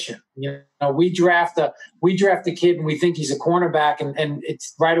position. We draft a kid and we think he's a cornerback, and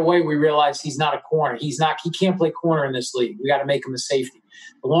it's right away we realize he's not a corner. He can't play corner in this league. We got to make him a safety.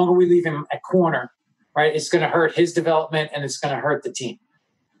 The longer we leave him at corner, right, it's going to hurt his development and it's going to hurt the team.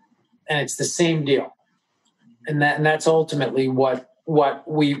 And it's the same deal. And that's ultimately what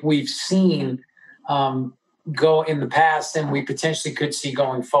we've seen go in the past, and we potentially could see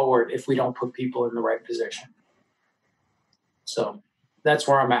going forward if we don't put people in the right position. So that's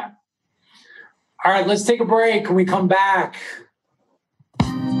where I'm at. All right, let's take a break. When we come back,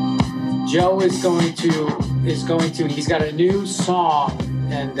 Joe is going to he's got a new song,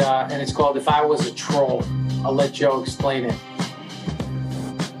 and it's called If I Was a Troll. I'll let Joe explain it.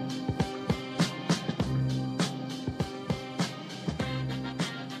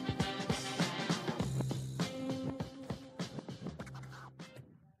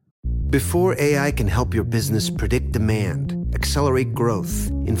 Before AI can help your business predict demand, accelerate growth,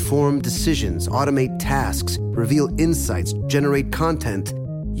 inform decisions, automate tasks, reveal insights, generate content,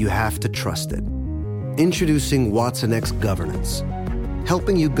 you have to trust it. Introducing watsonx Governance,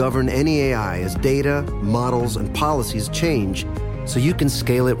 helping you govern any AI as data, models, and policies change so you can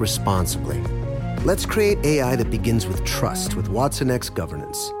scale it responsibly. Let's create AI that begins with trust with watsonx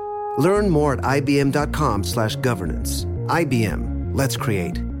Governance. Learn more at ibm.com/governance. IBM, let's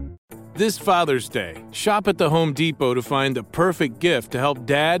create. This Father's Day, shop at the Home Depot to find the perfect gift to help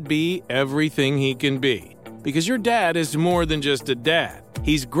Dad be everything he can be. Because your dad is more than just a dad.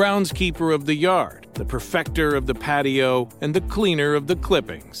 He's groundskeeper of the yard, the perfecter of the patio, and the cleaner of the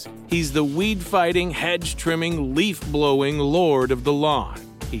clippings. He's the weed-fighting, hedge-trimming, leaf-blowing lord of the lawn.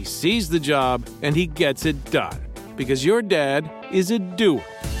 He sees the job and he gets it done. Because your dad is a doer.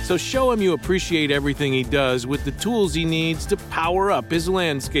 So show him you appreciate everything he does with the tools he needs to power up his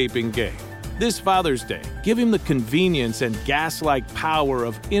landscaping game. This Father's Day, give him the convenience and gas-like power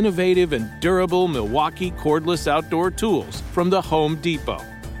of innovative and durable Milwaukee cordless outdoor tools from the Home Depot.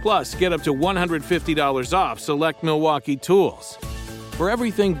 Plus, get up to $150 off select Milwaukee tools. For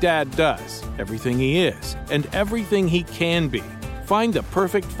everything Dad does, everything he is, and everything he can be, find the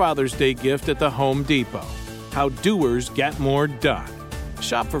perfect Father's Day gift at the Home Depot. How doers get more done.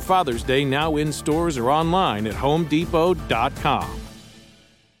 Shop for Father's Day now in stores or online at homedepot.com.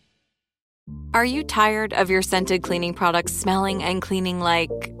 Are you tired of your scented cleaning products smelling and cleaning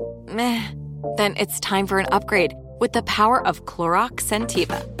like meh? Then it's time for an upgrade with the power of Clorox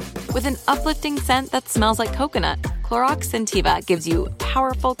Scentiva. With an uplifting scent that smells like coconut, Clorox Scentiva gives you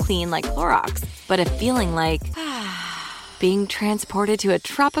powerful clean like Clorox, but a feeling like being transported to a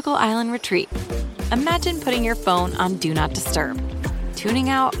tropical island retreat. Imagine putting your phone on Do Not Disturb, tuning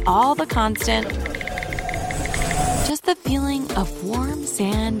out all the constant, just the feeling of warm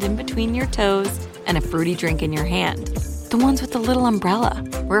sand in between your toes and a fruity drink in your hand. The ones with the little umbrella.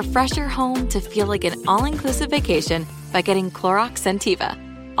 Refresh your home to feel like an all-inclusive vacation by getting Clorox Scentiva.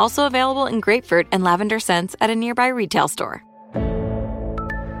 Also available in grapefruit and lavender scents at a nearby retail store.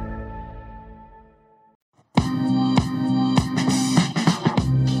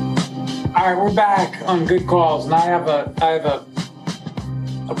 All right, we're back on Good Calls, and I have a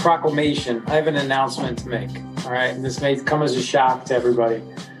proclamation. I have an announcement to make. All right, and this may come as a shock to everybody,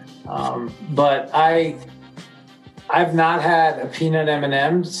 but I've not had a peanut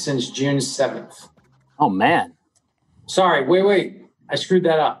M&M since June 7th. Oh man! Sorry, wait, I screwed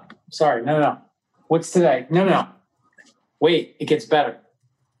that up. Sorry, no. What's today? No. Wait, it gets better.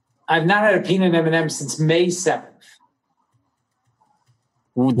 I've not had a peanut M&M since May 7th.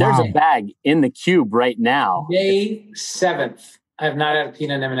 There's a bag in the cube right now. May 7th. I have not had a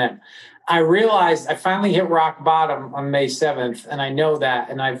peanut M&M. I realized I finally hit rock bottom on May 7th, and I know that.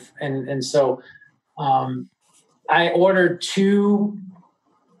 And so I ordered 2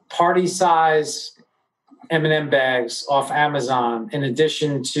 party size M&M bags off Amazon, in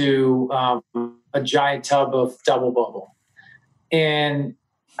addition to a giant tub of Double Bubble. And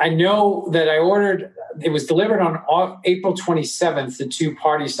I know that it was delivered on April 27th, the 2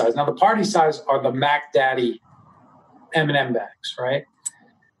 party size. Now, the party size are the Mac Daddy M&M bags, right?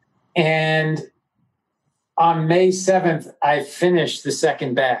 And on May 7th, I finished the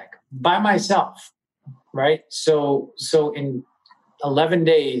second bag by myself, right? So in 11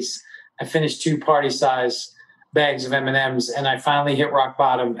 days, I finished 2 party size bags of M&Ms, and I finally hit rock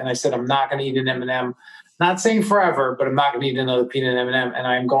bottom. And I said, I'm not going to eat an M&M. Not saying forever, but I'm not going to eat another peanut M&M. And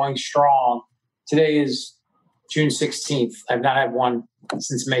I'm going strong. Today is June 16th. I've not had one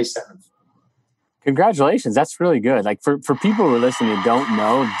since May 7th. Congratulations. That's really good. Like for people who are listening who don't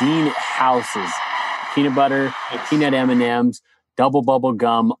know, Dean houses peanut butter, peanut M&Ms, Double Bubble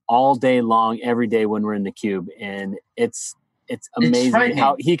gum all day long, every day when we're in the cube. And it's amazing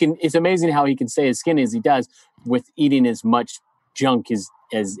how he can stay as skinny as he does with eating as much junk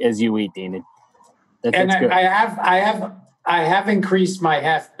as you eat, Dean. That's good. I have increased my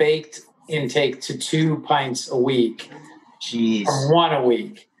half-baked intake to 2 pints a week. Jeez. From 1 a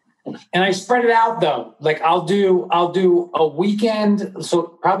week. And I spread it out though. Like I'll do a weekend,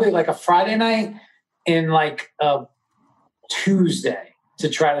 so probably like a Friday night and like a Tuesday to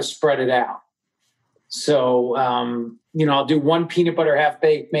try to spread it out. So I'll do 1 peanut butter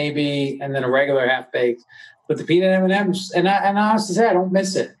half-baked maybe, and then a regular half-baked. But the peanut M&Ms, and I honestly say I don't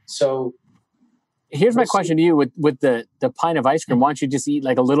miss it. So here's my question to you with the pint of ice cream. Why don't you just eat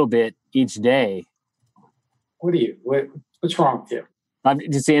like a little bit each day? What's wrong with you? I'm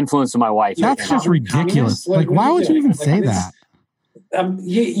just the influence of my wife. That's just ridiculous. Like, why would you even say that?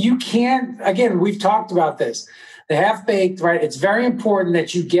 You can't, again, we've talked about this. The half-baked, right? It's very important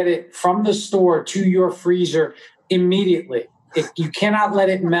that you get it from the store to your freezer immediately. You cannot let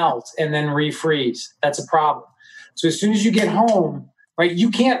it melt and then refreeze. That's a problem. So as soon as you get home, right,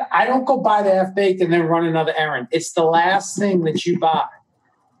 I don't go buy the half-baked and then run another errand. It's the last thing that you buy.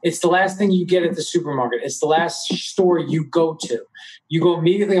 It's the last thing you get at the supermarket. It's the last store you go to. You go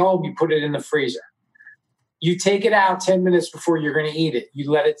immediately home, you put it in the freezer. You take it out 10 minutes before you're going to eat it. You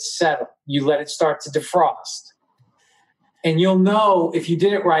let it settle. You let it start to defrost. And you'll know if you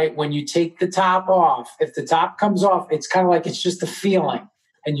did it right when you take the top off. If the top comes off, it's kind of like it's just a feeling.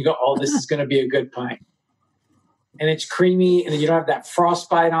 And you go, oh, this is going to be a good pint. And it's creamy, and you don't have that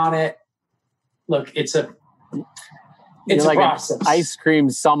frostbite on it. Look, it's a like process. An ice cream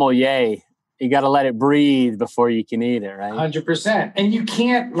sommelier You got to let it breathe before you can eat it, right? 100%. And you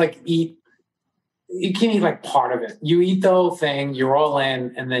can't eat like part of it. You eat the whole thing, you're all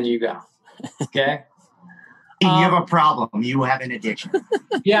in, and then you go. Okay? You have a problem. You have an addiction.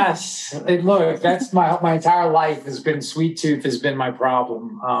 Yes. And look, that's my entire life has been sweet tooth has been my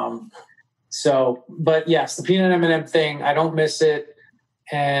problem. But yes, the peanut M&M thing, I don't miss it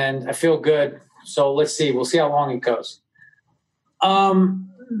and I feel good. So let's see. We'll see how long it goes.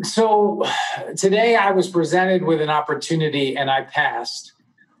 So today I was presented with an opportunity and I passed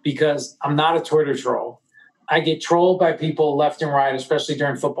because I'm not a Twitter troll. I get trolled by people left and right, especially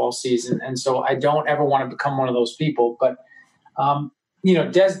during football season. And so I don't ever want to become one of those people. But,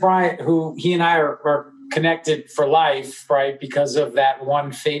 Des Bryant, who he and I are connected for life, right, because of that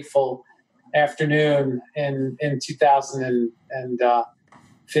one fateful afternoon in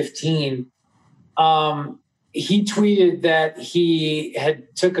 2015, he tweeted that he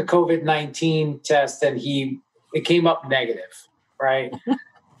had took a COVID-19 test and it came up negative, right?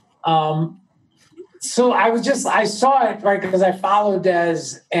 So I saw it, right, because I follow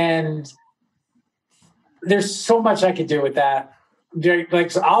Des, and there's so much I could do with that.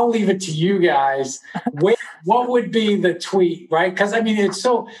 So I'll leave it to you guys. What would be the tweet, right? Because, I mean, it's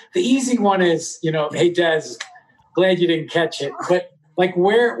the easy one is, hey, Des, glad you didn't catch it. But,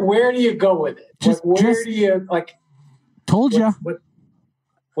 where do you go with it? Where do you, Told you.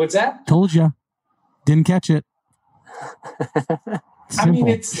 What's that? Told you. Didn't catch it. Simple. I mean,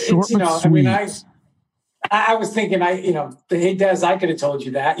 it's sweet. I was thinking, hey, Des, I could have told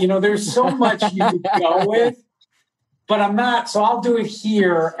you that. There's so much you could go with, but I'm not. So I'll do it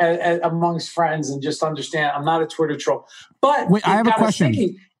here amongst friends and just understand I'm not a Twitter troll. But wait, I have a question.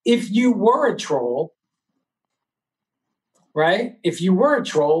 Thinking, if you were a troll, right? If you were a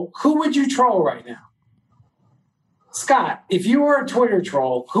troll, who would you troll right now? Scott, if you were a Twitter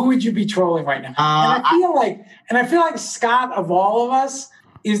troll, who would you be trolling right now? And I feel like Scott, of all of us,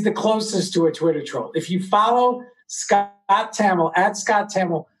 is the closest to a Twitter troll. If you follow Scott Tamil, at Scott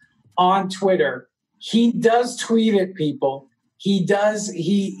Tamil on Twitter, he does tweet at people.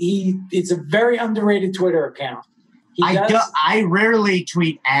 It's a very underrated Twitter account. I rarely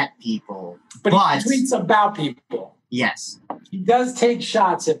tweet at people. But he tweets about people. Yes. He does take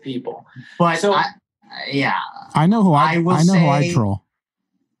shots at people. But so, I know who I troll.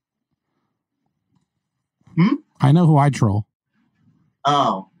 I know who I troll.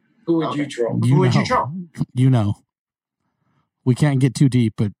 Oh. Who would you troll? Who would you troll? You know. We can't get too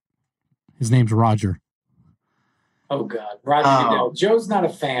deep, but his name's Roger. Oh, God. Roger Goodell. Joe's not a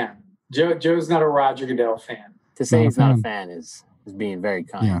fan. Joe's not a Roger Goodell fan. To say he's not a fan is being very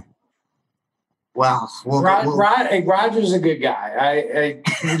kind. Yeah. Well, Roger's a good guy.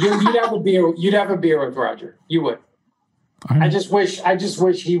 You'd have a beer. You'd have a beer with Roger. You would. I just wish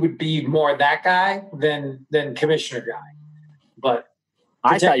he would be more that guy than commissioner guy. But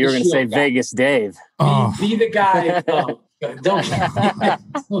I thought you were going to say guy. Vegas Dave. Be the guy. Don't.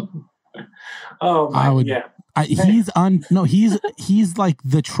 Yeah. He's like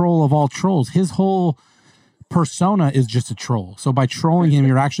the troll of all trolls. His whole persona is just a troll. So by trolling him,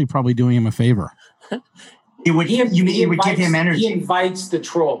 you're actually probably doing him a favor. It would give him energy. He invites the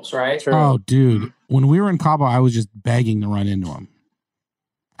trolls, right? True. Oh, dude. When we were in Cabo, I was just begging to run into him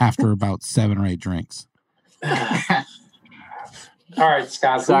after about 7 or 8 drinks. All right,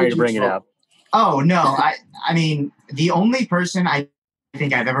 Scott. Sorry to bring it up. Oh, no. I mean, the only person I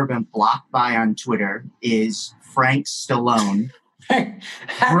think I've ever been blocked by on Twitter is Frank Stallone.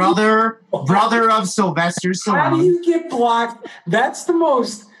 brother of Sylvester Stallone. How do you get blocked? That's the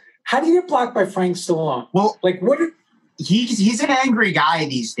most... How do you get blocked by Frank Stallone? Well, what... He's an angry guy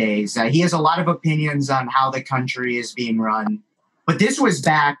these days. He has a lot of opinions on how the country is being run. But this was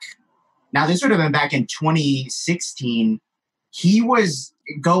back... Now, this would have been back in 2016. He was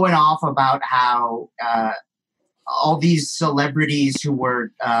going off about how all these celebrities who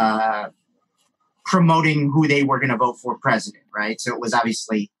were promoting who they were going to vote for president, right? So it was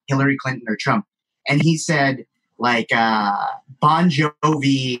obviously Hillary Clinton or Trump. And he said, Bon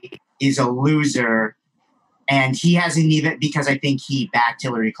Jovi is a loser. And he hasn't even, because I think he backed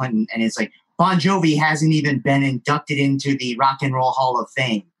Hillary Clinton. And it's like, Bon Jovi hasn't even been inducted into the Rock and Roll Hall of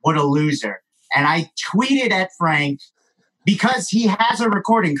Fame. What a loser. And I tweeted at Frank, because he has a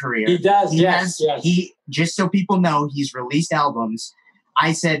recording career. He does, yes. He, just so people know, he's released albums.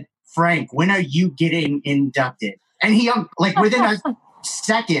 I said, Frank, when are you getting inducted? And he, within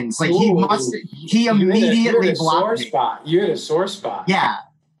seconds, he immediately blocked me. You had a sore spot. Yeah,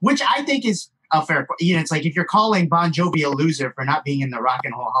 which I think is a fair point. It's like if you're calling Bon Jovi a loser for not being in the Rock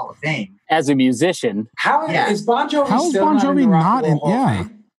and Roll Hall of Fame. As a musician. Is Bon Jovi still not in the Rock and Roll Hall of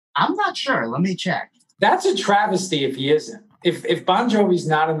Fame? I'm not sure. Let me check. That's a travesty if he isn't. If Bon Jovi's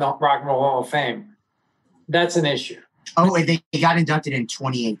not in the Rock and Roll Hall of Fame, that's an issue. Oh, they got inducted in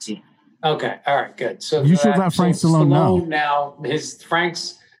 2018. Okay, all right, good. So you should let Frank Stallone know. Now,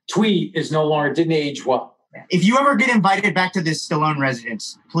 Frank's tweet is no longer, didn't age well. If you ever get invited back to this Stallone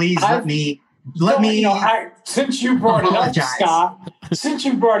residence, please let me. Since you brought it up, Scott. Since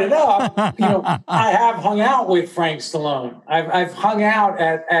you brought it up, I have hung out with Frank Stallone. I've hung out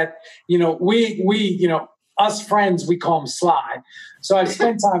at we us friends, we call him Sly. So I've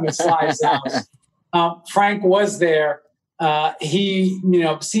spent time at Sly's house. Frank was there. He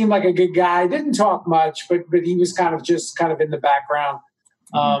seemed like a good guy. Didn't talk much, but he was kind of in the background.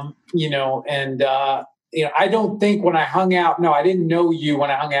 I don't think when I hung out, no, I didn't know you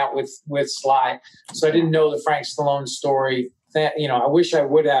when I hung out with Sly. So I didn't know the Frank Stallone story. That, I wish I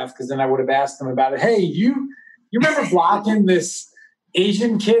would have, because then I would have asked him about it. Hey, you remember blocking this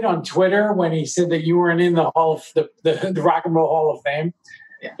Asian kid on Twitter when he said that you weren't in the Hall of the Rock and Roll Hall of Fame?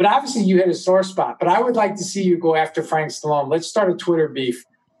 Yeah. But obviously you hit a sore spot. But I would like to see you go after Frank Stallone. Let's start a Twitter beef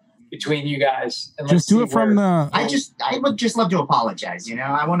between you guys. And just do it from the. I would just love to apologize.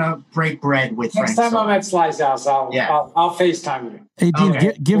 I want to break bread with. Next Frank time I'm at Sly's house, I'll FaceTime you. Hey,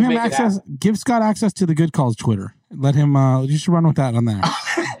 Dean, give him access. Give Scott access to the Good Calls Twitter. Let him. You should run with that on there.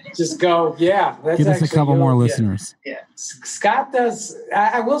 Just go. Yeah, that's give us a couple more listeners. Yeah, Scott does.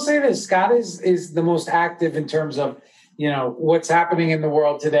 I will say this: Scott is the most active in terms of what's happening in the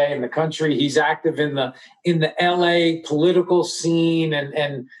world today in the country. He's active in the LA political scene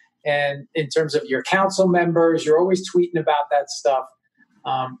and in terms of your council members. You're always tweeting about that stuff.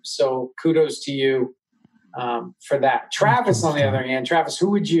 So kudos to you for that. Travis, on the other hand, who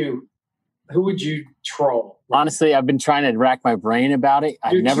would you troll? Honestly, I've been trying to rack my brain about it.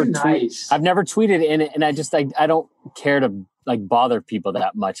 I've never tweeted in it, and I don't care to bother people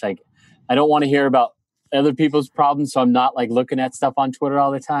that much. I don't want to hear about other people's problems, so I'm not looking at stuff on Twitter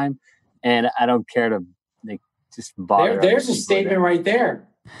all the time, and I don't care to just bother. There's a statement right there.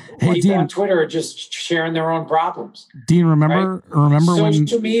 Hey, people Dean, on Twitter are just sharing their own problems. Dean, remember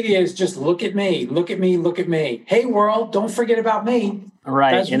social media is just look at me. Hey world, don't forget about me.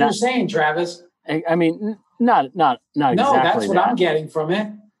 Right. That's what you're saying, Travis. I mean, not exactly. No, that's what I'm getting from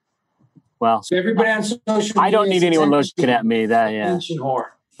it. Well, so everybody on social media, I don't need anyone looking at me.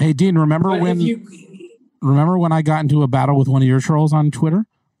 Hey, Dean, remember when I got into a battle with one of your trolls on Twitter?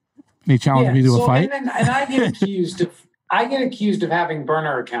 They challenged me to a fight. And I get accused of having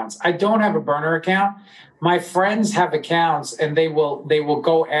burner accounts. I don't have a burner account. My friends have accounts, and they will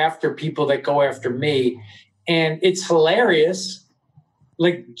go after people that go after me, and it's hilarious.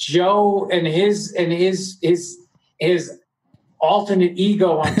 Like Joe and his alternate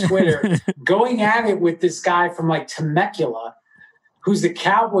ego on Twitter going at it with this guy from Temecula, who's a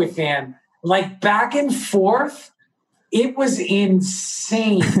Cowboy fan, back and forth. It was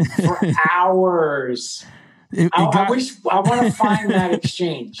insane for hours. I want to find that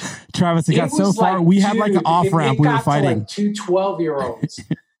exchange. Travis, it got so far. We had an off ramp. We were fighting. Two 12-year-olds,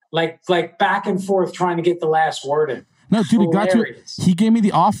 back and forth trying to get the last word in. No, dude, it got to. He gave me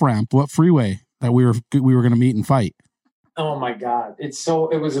the off ramp. What freeway that we were going to meet and fight? Oh my God! It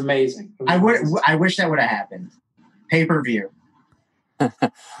was amazing. I wish that would have happened. Pay-per-view.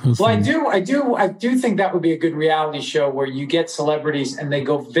 Well, I do think that would be a good reality show where you get celebrities and they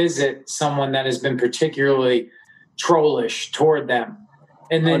go visit someone that has been particularly trollish toward them,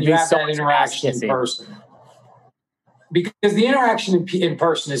 and then you have that interaction in person. Because the interaction in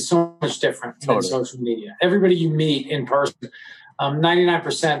person is so much different than social media. Everybody you meet in person,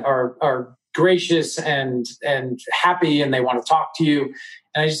 99% are gracious and happy, and they want to talk to you.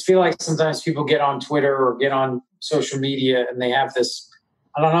 And I just feel like sometimes people get on Twitter or get on social media and they have this,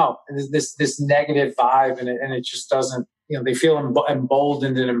 I don't know, this negative vibe, and it just doesn't. They feel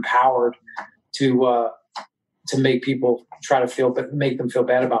emboldened and empowered to make people make them feel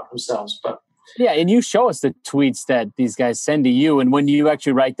bad about themselves, but. Yeah, and you show us the tweets that these guys send to you, and when you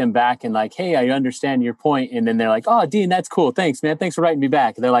actually write them back and hey, I understand your point, and then they're like, oh, Dean, that's cool. Thanks, man. Thanks for writing me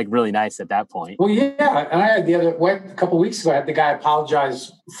back. And they're really nice at that point. Well, yeah, and I had a couple of weeks ago, I had the guy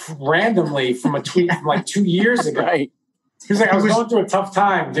apologize randomly from a tweet from 2 years ago. Right. He was like, I was going through a tough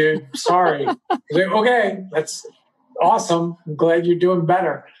time, dude. Sorry. I was like, okay, that's awesome. I'm glad you're doing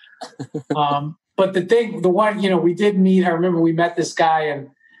better. But the one, we did meet. I remember we met this guy,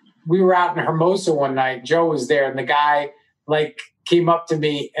 and we were out in Hermosa one night. Joe was there, and the guy came up to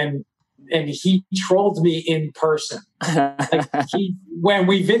me and he trolled me in person. When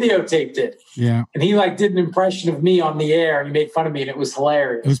we videotaped it. Yeah. And he did an impression of me on the air, and he made fun of me, and it was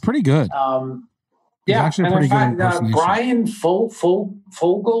hilarious. It was pretty good. Yeah, actually a pretty good impersonation. Brian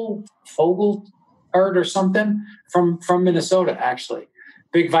Fogelert or something from Minnesota, actually.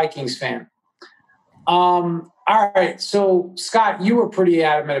 Big Vikings fan. All right, so Scott, you were pretty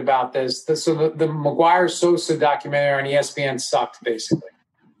adamant about this. So the McGwire-Sosa documentary on ESPN sucked, basically.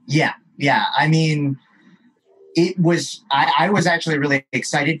 Yeah. I mean, it was. I was actually really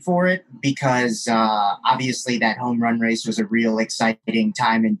excited for it because obviously that home run race was a real exciting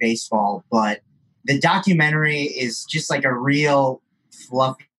time in baseball. But the documentary is just like a real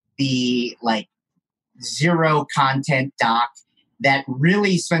fluffy, like zero content doc that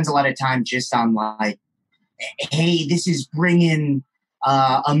really spends a lot of time just on like, hey, this is bringing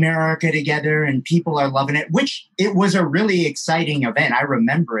America together and people are loving it, which it was a really exciting event. I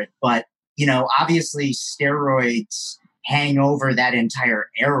remember it. But, obviously steroids hang over that entire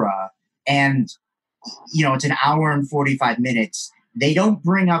era. And, it's an hour and 45 minutes. They don't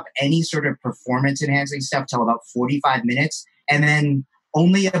bring up any sort of performance enhancing stuff till about 45 minutes. And then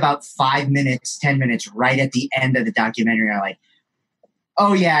only about 5 minutes, 10 minutes right at the end of the documentary are like,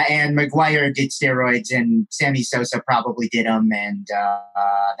 oh yeah, and McGwire did steroids, and Sammy Sosa probably did them, and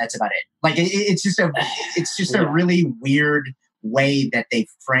that's about it. Like it's just a really weird way that they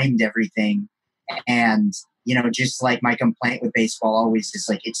framed everything, and just like my complaint with baseball always is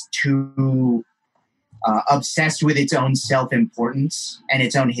like it's too obsessed with its own self-importance and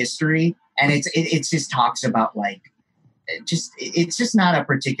its own history, and it just talks about like it's just not a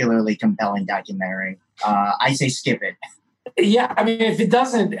particularly compelling documentary. I say skip it. Yeah, I mean, if it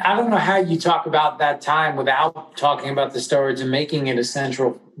doesn't, I don't know how you talk about that time without talking about the steroids and making it a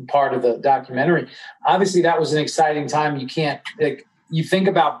central part of the documentary. Obviously, that was an exciting time. You can't, you think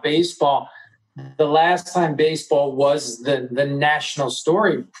about baseball, the last time baseball was the national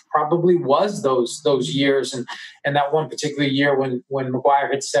story probably was those years. And that one particular year when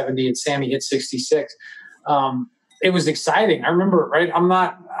McGwire hit 70 and Sammy hit 66, it was exciting. I remember, right?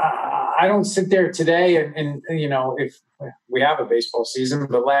 I don't sit there today and if we have a baseball season,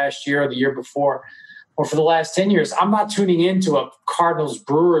 but last year or the year before, or for the last 10 years, I'm not tuning into a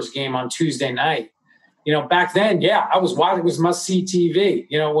Cardinals-Brewers game on Tuesday night. Back then, I was watching, it was must-see TV,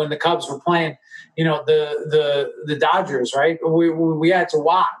 when the Cubs were playing, the Dodgers, right? We had to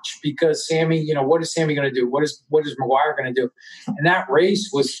watch because Sammy, what is Sammy going to do? What is McGwire going to do? And that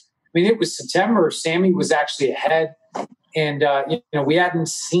race was, it was September. Sammy was actually ahead. And, we hadn't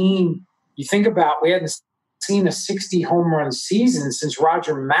seen a 60 home run season since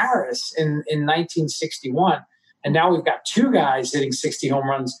Roger Maris in 1961. And now we've got two guys hitting 60 home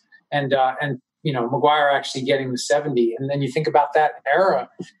runs and McGwire actually getting the 70. And then you think about that era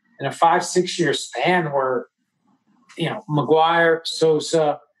in a 5-6 year span where, McGwire,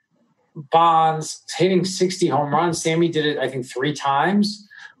 Sosa, Bonds hitting 60 home runs. Sammy did it, I think, 3 times.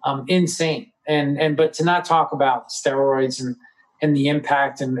 Insane. But to not talk about steroids and the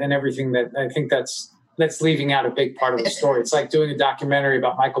impact and everything that I think that's leaving out a big part of the story. It's like doing a documentary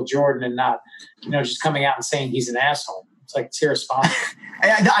about Michael Jordan and not, just coming out and saying he's an asshole. It's like, it's irresponsible.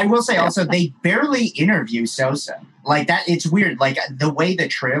 I will say also, they barely interview Sosa. Like that, it's weird. Like the way the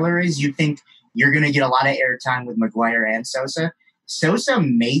trailer is, you think you're going to get a lot of airtime with McGwire and Sosa. Sosa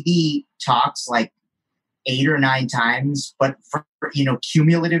maybe talks like 8 or 9 times, but for,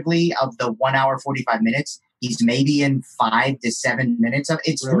 cumulatively of the 1 hour, 45 minutes, he's maybe in 5 to 7 minutes of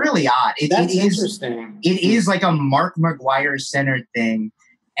it's really odd. It is interesting. It is like a Mark McGwire centered thing.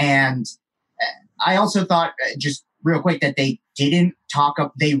 And I also thought just real quick that they didn't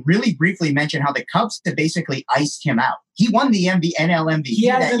they really briefly mentioned how the Cubs had basically iced him out. He won the NL MVP. He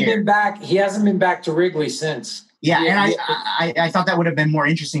hasn't been back. He hasn't been back to Wrigley since. Yeah, and I thought that would have been more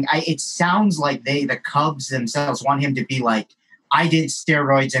interesting. It sounds like the Cubs themselves want him to be like, I did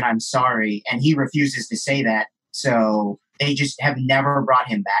steroids and I'm sorry. And he refuses to say that. So they just have never brought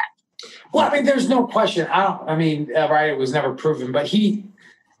him back. Well, there's no question. Right, it was never proven, but he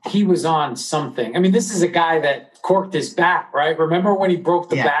was on something. This is a guy that corked his bat, right? Remember when he broke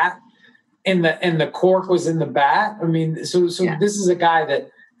the bat and the cork was in the bat? So this is a guy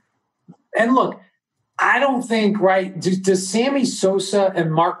that, and look, I don't think, right, does Sammy Sosa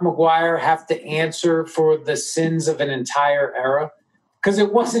and Mark McGwire have to answer for the sins of an entire era? Because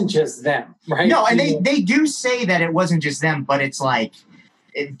it wasn't just them, right? No, and they do say that it wasn't just them, but it's like,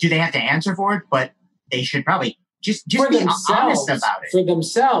 do they have to answer for it? But they should probably just be honest about it. For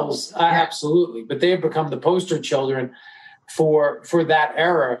themselves, absolutely. But they have become the poster children for that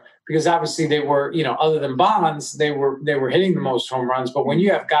era because obviously they were, other than Bonds, they were hitting the most home runs. But when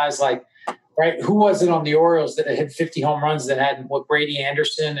you have guys like right? Who was it on the Orioles that had 50 home runs that hadn't, Brady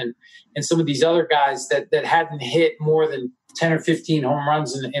Anderson and some of these other guys that hadn't hit more than 10 or 15 home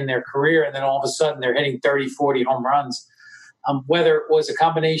runs in their career. And then all of a sudden they're hitting 30, 40 home runs. Whether it was a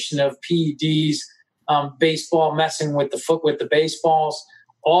combination of PEDs, baseball messing with the baseballs,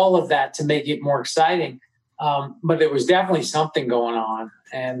 all of that to make it more exciting. But there was definitely something going on.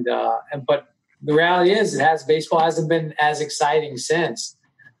 But the reality is baseball hasn't been as exciting since.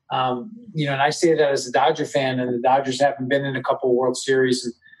 And I say that as a Dodger fan, and the Dodgers haven't been in a couple of World Series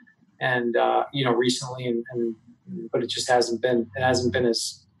and recently, but it just hasn't been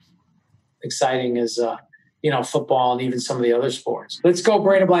as exciting as football and even some of the other sports. Let's go,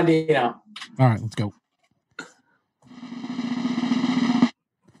 Brandon Blandino. All right, let's go.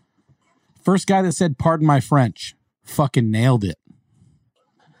 First guy that said, "Pardon my French," fucking nailed it.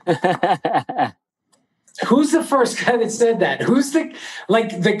 Who's the first guy that said that? Who's the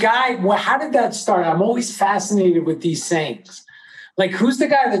guy? Well, how did that start? I'm always fascinated with these sayings. Like, who's the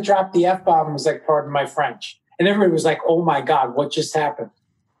guy that dropped the F-bomb and was like, "Pardon my French," and everybody was like, "Oh my God, what just happened?"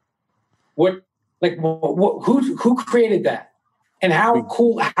 Who created that? And how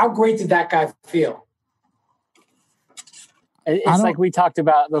great did that guy feel? It's like we talked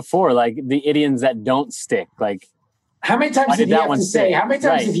about before, like the idioms that don't stick. Like, how many times did he have to say? How many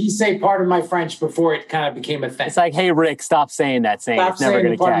times right. did he say "Pardon my French" before it kind of became a thing? It's like, hey, Rick, stop saying that. Stop it's never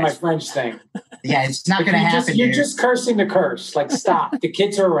going to catch. "Pardon my French" thing. Yeah, it's not going to happen. You're just cursing to curse. Like, stop. The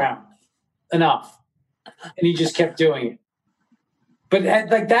kids are around. Enough. And he just kept doing it. But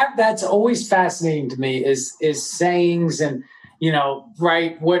like that's always fascinating to me is sayings and,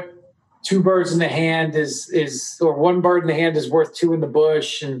 right, what two birds in the hand is or one bird in the hand is worth two in the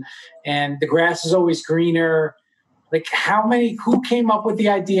bush, and the grass is always greener. Like, who came up with the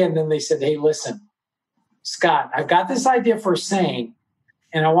idea? And then they said, "Hey, listen, Scott, I've got this idea for a saying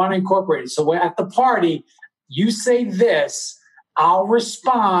and I want to incorporate it. So at the party, you say this, I'll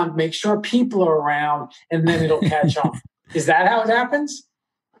respond, make sure people are around, and then it'll catch on." Is that how it happens?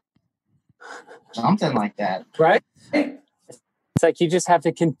 Something like that. Right? It's like you just have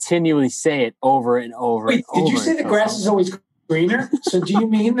to continually say it over and over. Wait, did you say the grass is always greener? So do you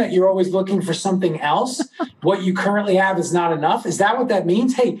mean that you're always looking for something else? What you currently have is not enough? Is that what that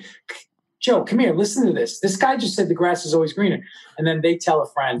means? Hey, Joe, come here. Listen to this. This guy just said the grass is always greener. And then they tell a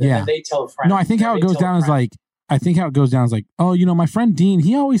friend. And then they tell a friend. No, I think how it goes down is like, oh, my friend Dean,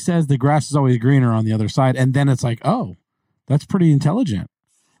 he always says the grass is always greener on the other side. And then it's like, oh, that's pretty intelligent.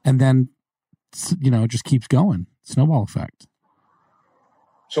 And then, it just keeps going. Snowball effect.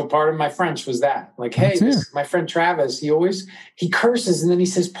 So "Pardon my French" was that. Like, hey, my friend Travis, he curses and then he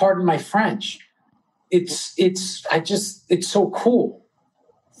says, "Pardon my French." It's so cool.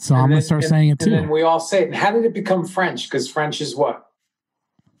 So I'm going to start saying it too. And then we all say it. And how did it become French? Because French is what?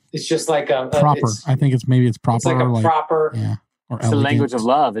 It's just like a proper. I think it's proper. It's like a proper. Yeah. Or it's the language of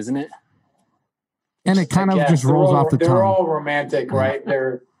love, isn't it? And it kind of just rolls off the tongue. They're all romantic, right?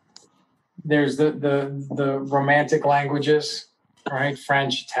 There's the romantic languages, right?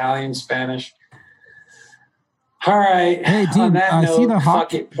 French, Italian, Spanish. All right. Hey, Dean, I see the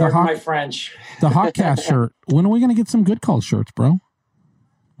my French. The Hotcast shirt. When are we going to get some Good Calls shirts, bro?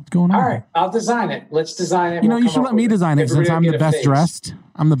 What's going on? All right, I'll design it. Let's design it. You should let me design it since I'm the best dressed.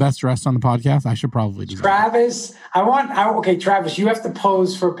 I'm the best dressed on the podcast. I should probably design Travis, it. Travis, you have to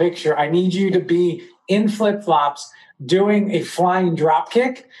pose for a picture. I need you to be in flip-flops doing a flying drop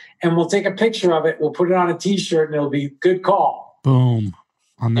kick, and we'll take a picture of it. We'll put it on a T-shirt, and it'll be "Good Call." Boom.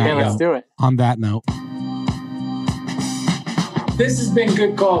 On that let's do it. On that note. This has been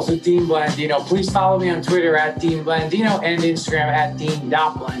Good Calls with Dean Blandino. Please follow me on Twitter at Dean Blandino and Instagram at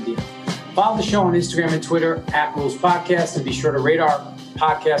Dean.Blandino. Follow the show on Instagram and Twitter at Rules Podcast, and be sure to rate our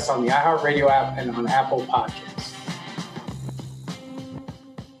podcast on the iHeartRadio app and on Apple Podcasts.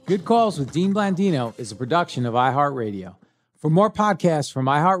 Good Calls with Dean Blandino is a production of iHeartRadio. For more podcasts from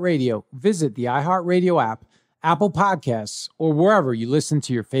iHeartRadio, visit the iHeartRadio app, Apple Podcasts, or wherever you listen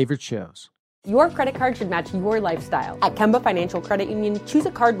to your favorite shows. Your credit card should match your lifestyle. At Kemba Financial Credit Union, choose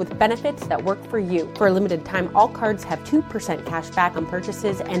a card with benefits that work for you. For a limited time, all cards have 2% cash back on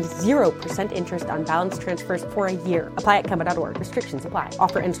purchases and 0% interest on balance transfers for a year. Apply at Kemba.org. Restrictions apply.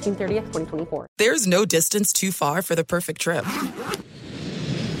 Offer ends June 30th, 2024. There's no distance too far for the perfect trip.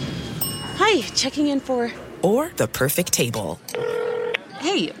 Hi, checking in for... Or the perfect table.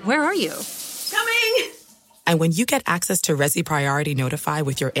 Hey, where are you? Coming! And when you get access to Resi Priority Notify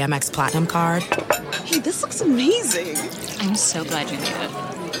with your Amex Platinum card... Hey, this looks amazing. I'm so glad you made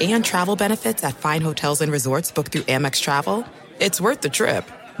it. And travel benefits at fine hotels and resorts booked through Amex Travel, it's worth the trip.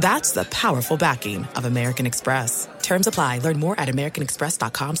 That's the powerful backing of American Express. Terms apply. Learn more at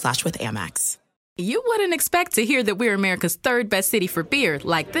americanexpress.com/withAmex. You wouldn't expect to hear that we're America's third best city for beer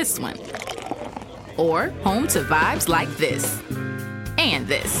like this one. Or home to vibes like this. And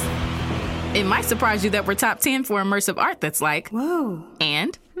this. It might surprise you that we're top 10 for immersive art that's like, whoa.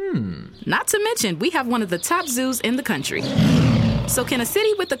 And, not to mention, we have one of the top zoos in the country. So can a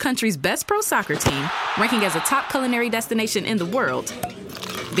city with the country's best pro soccer team, ranking as a top culinary destination in the world,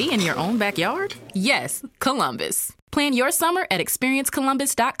 be in your own backyard? Yes, Columbus. Plan your summer at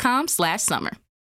experiencecolumbus.com/summer.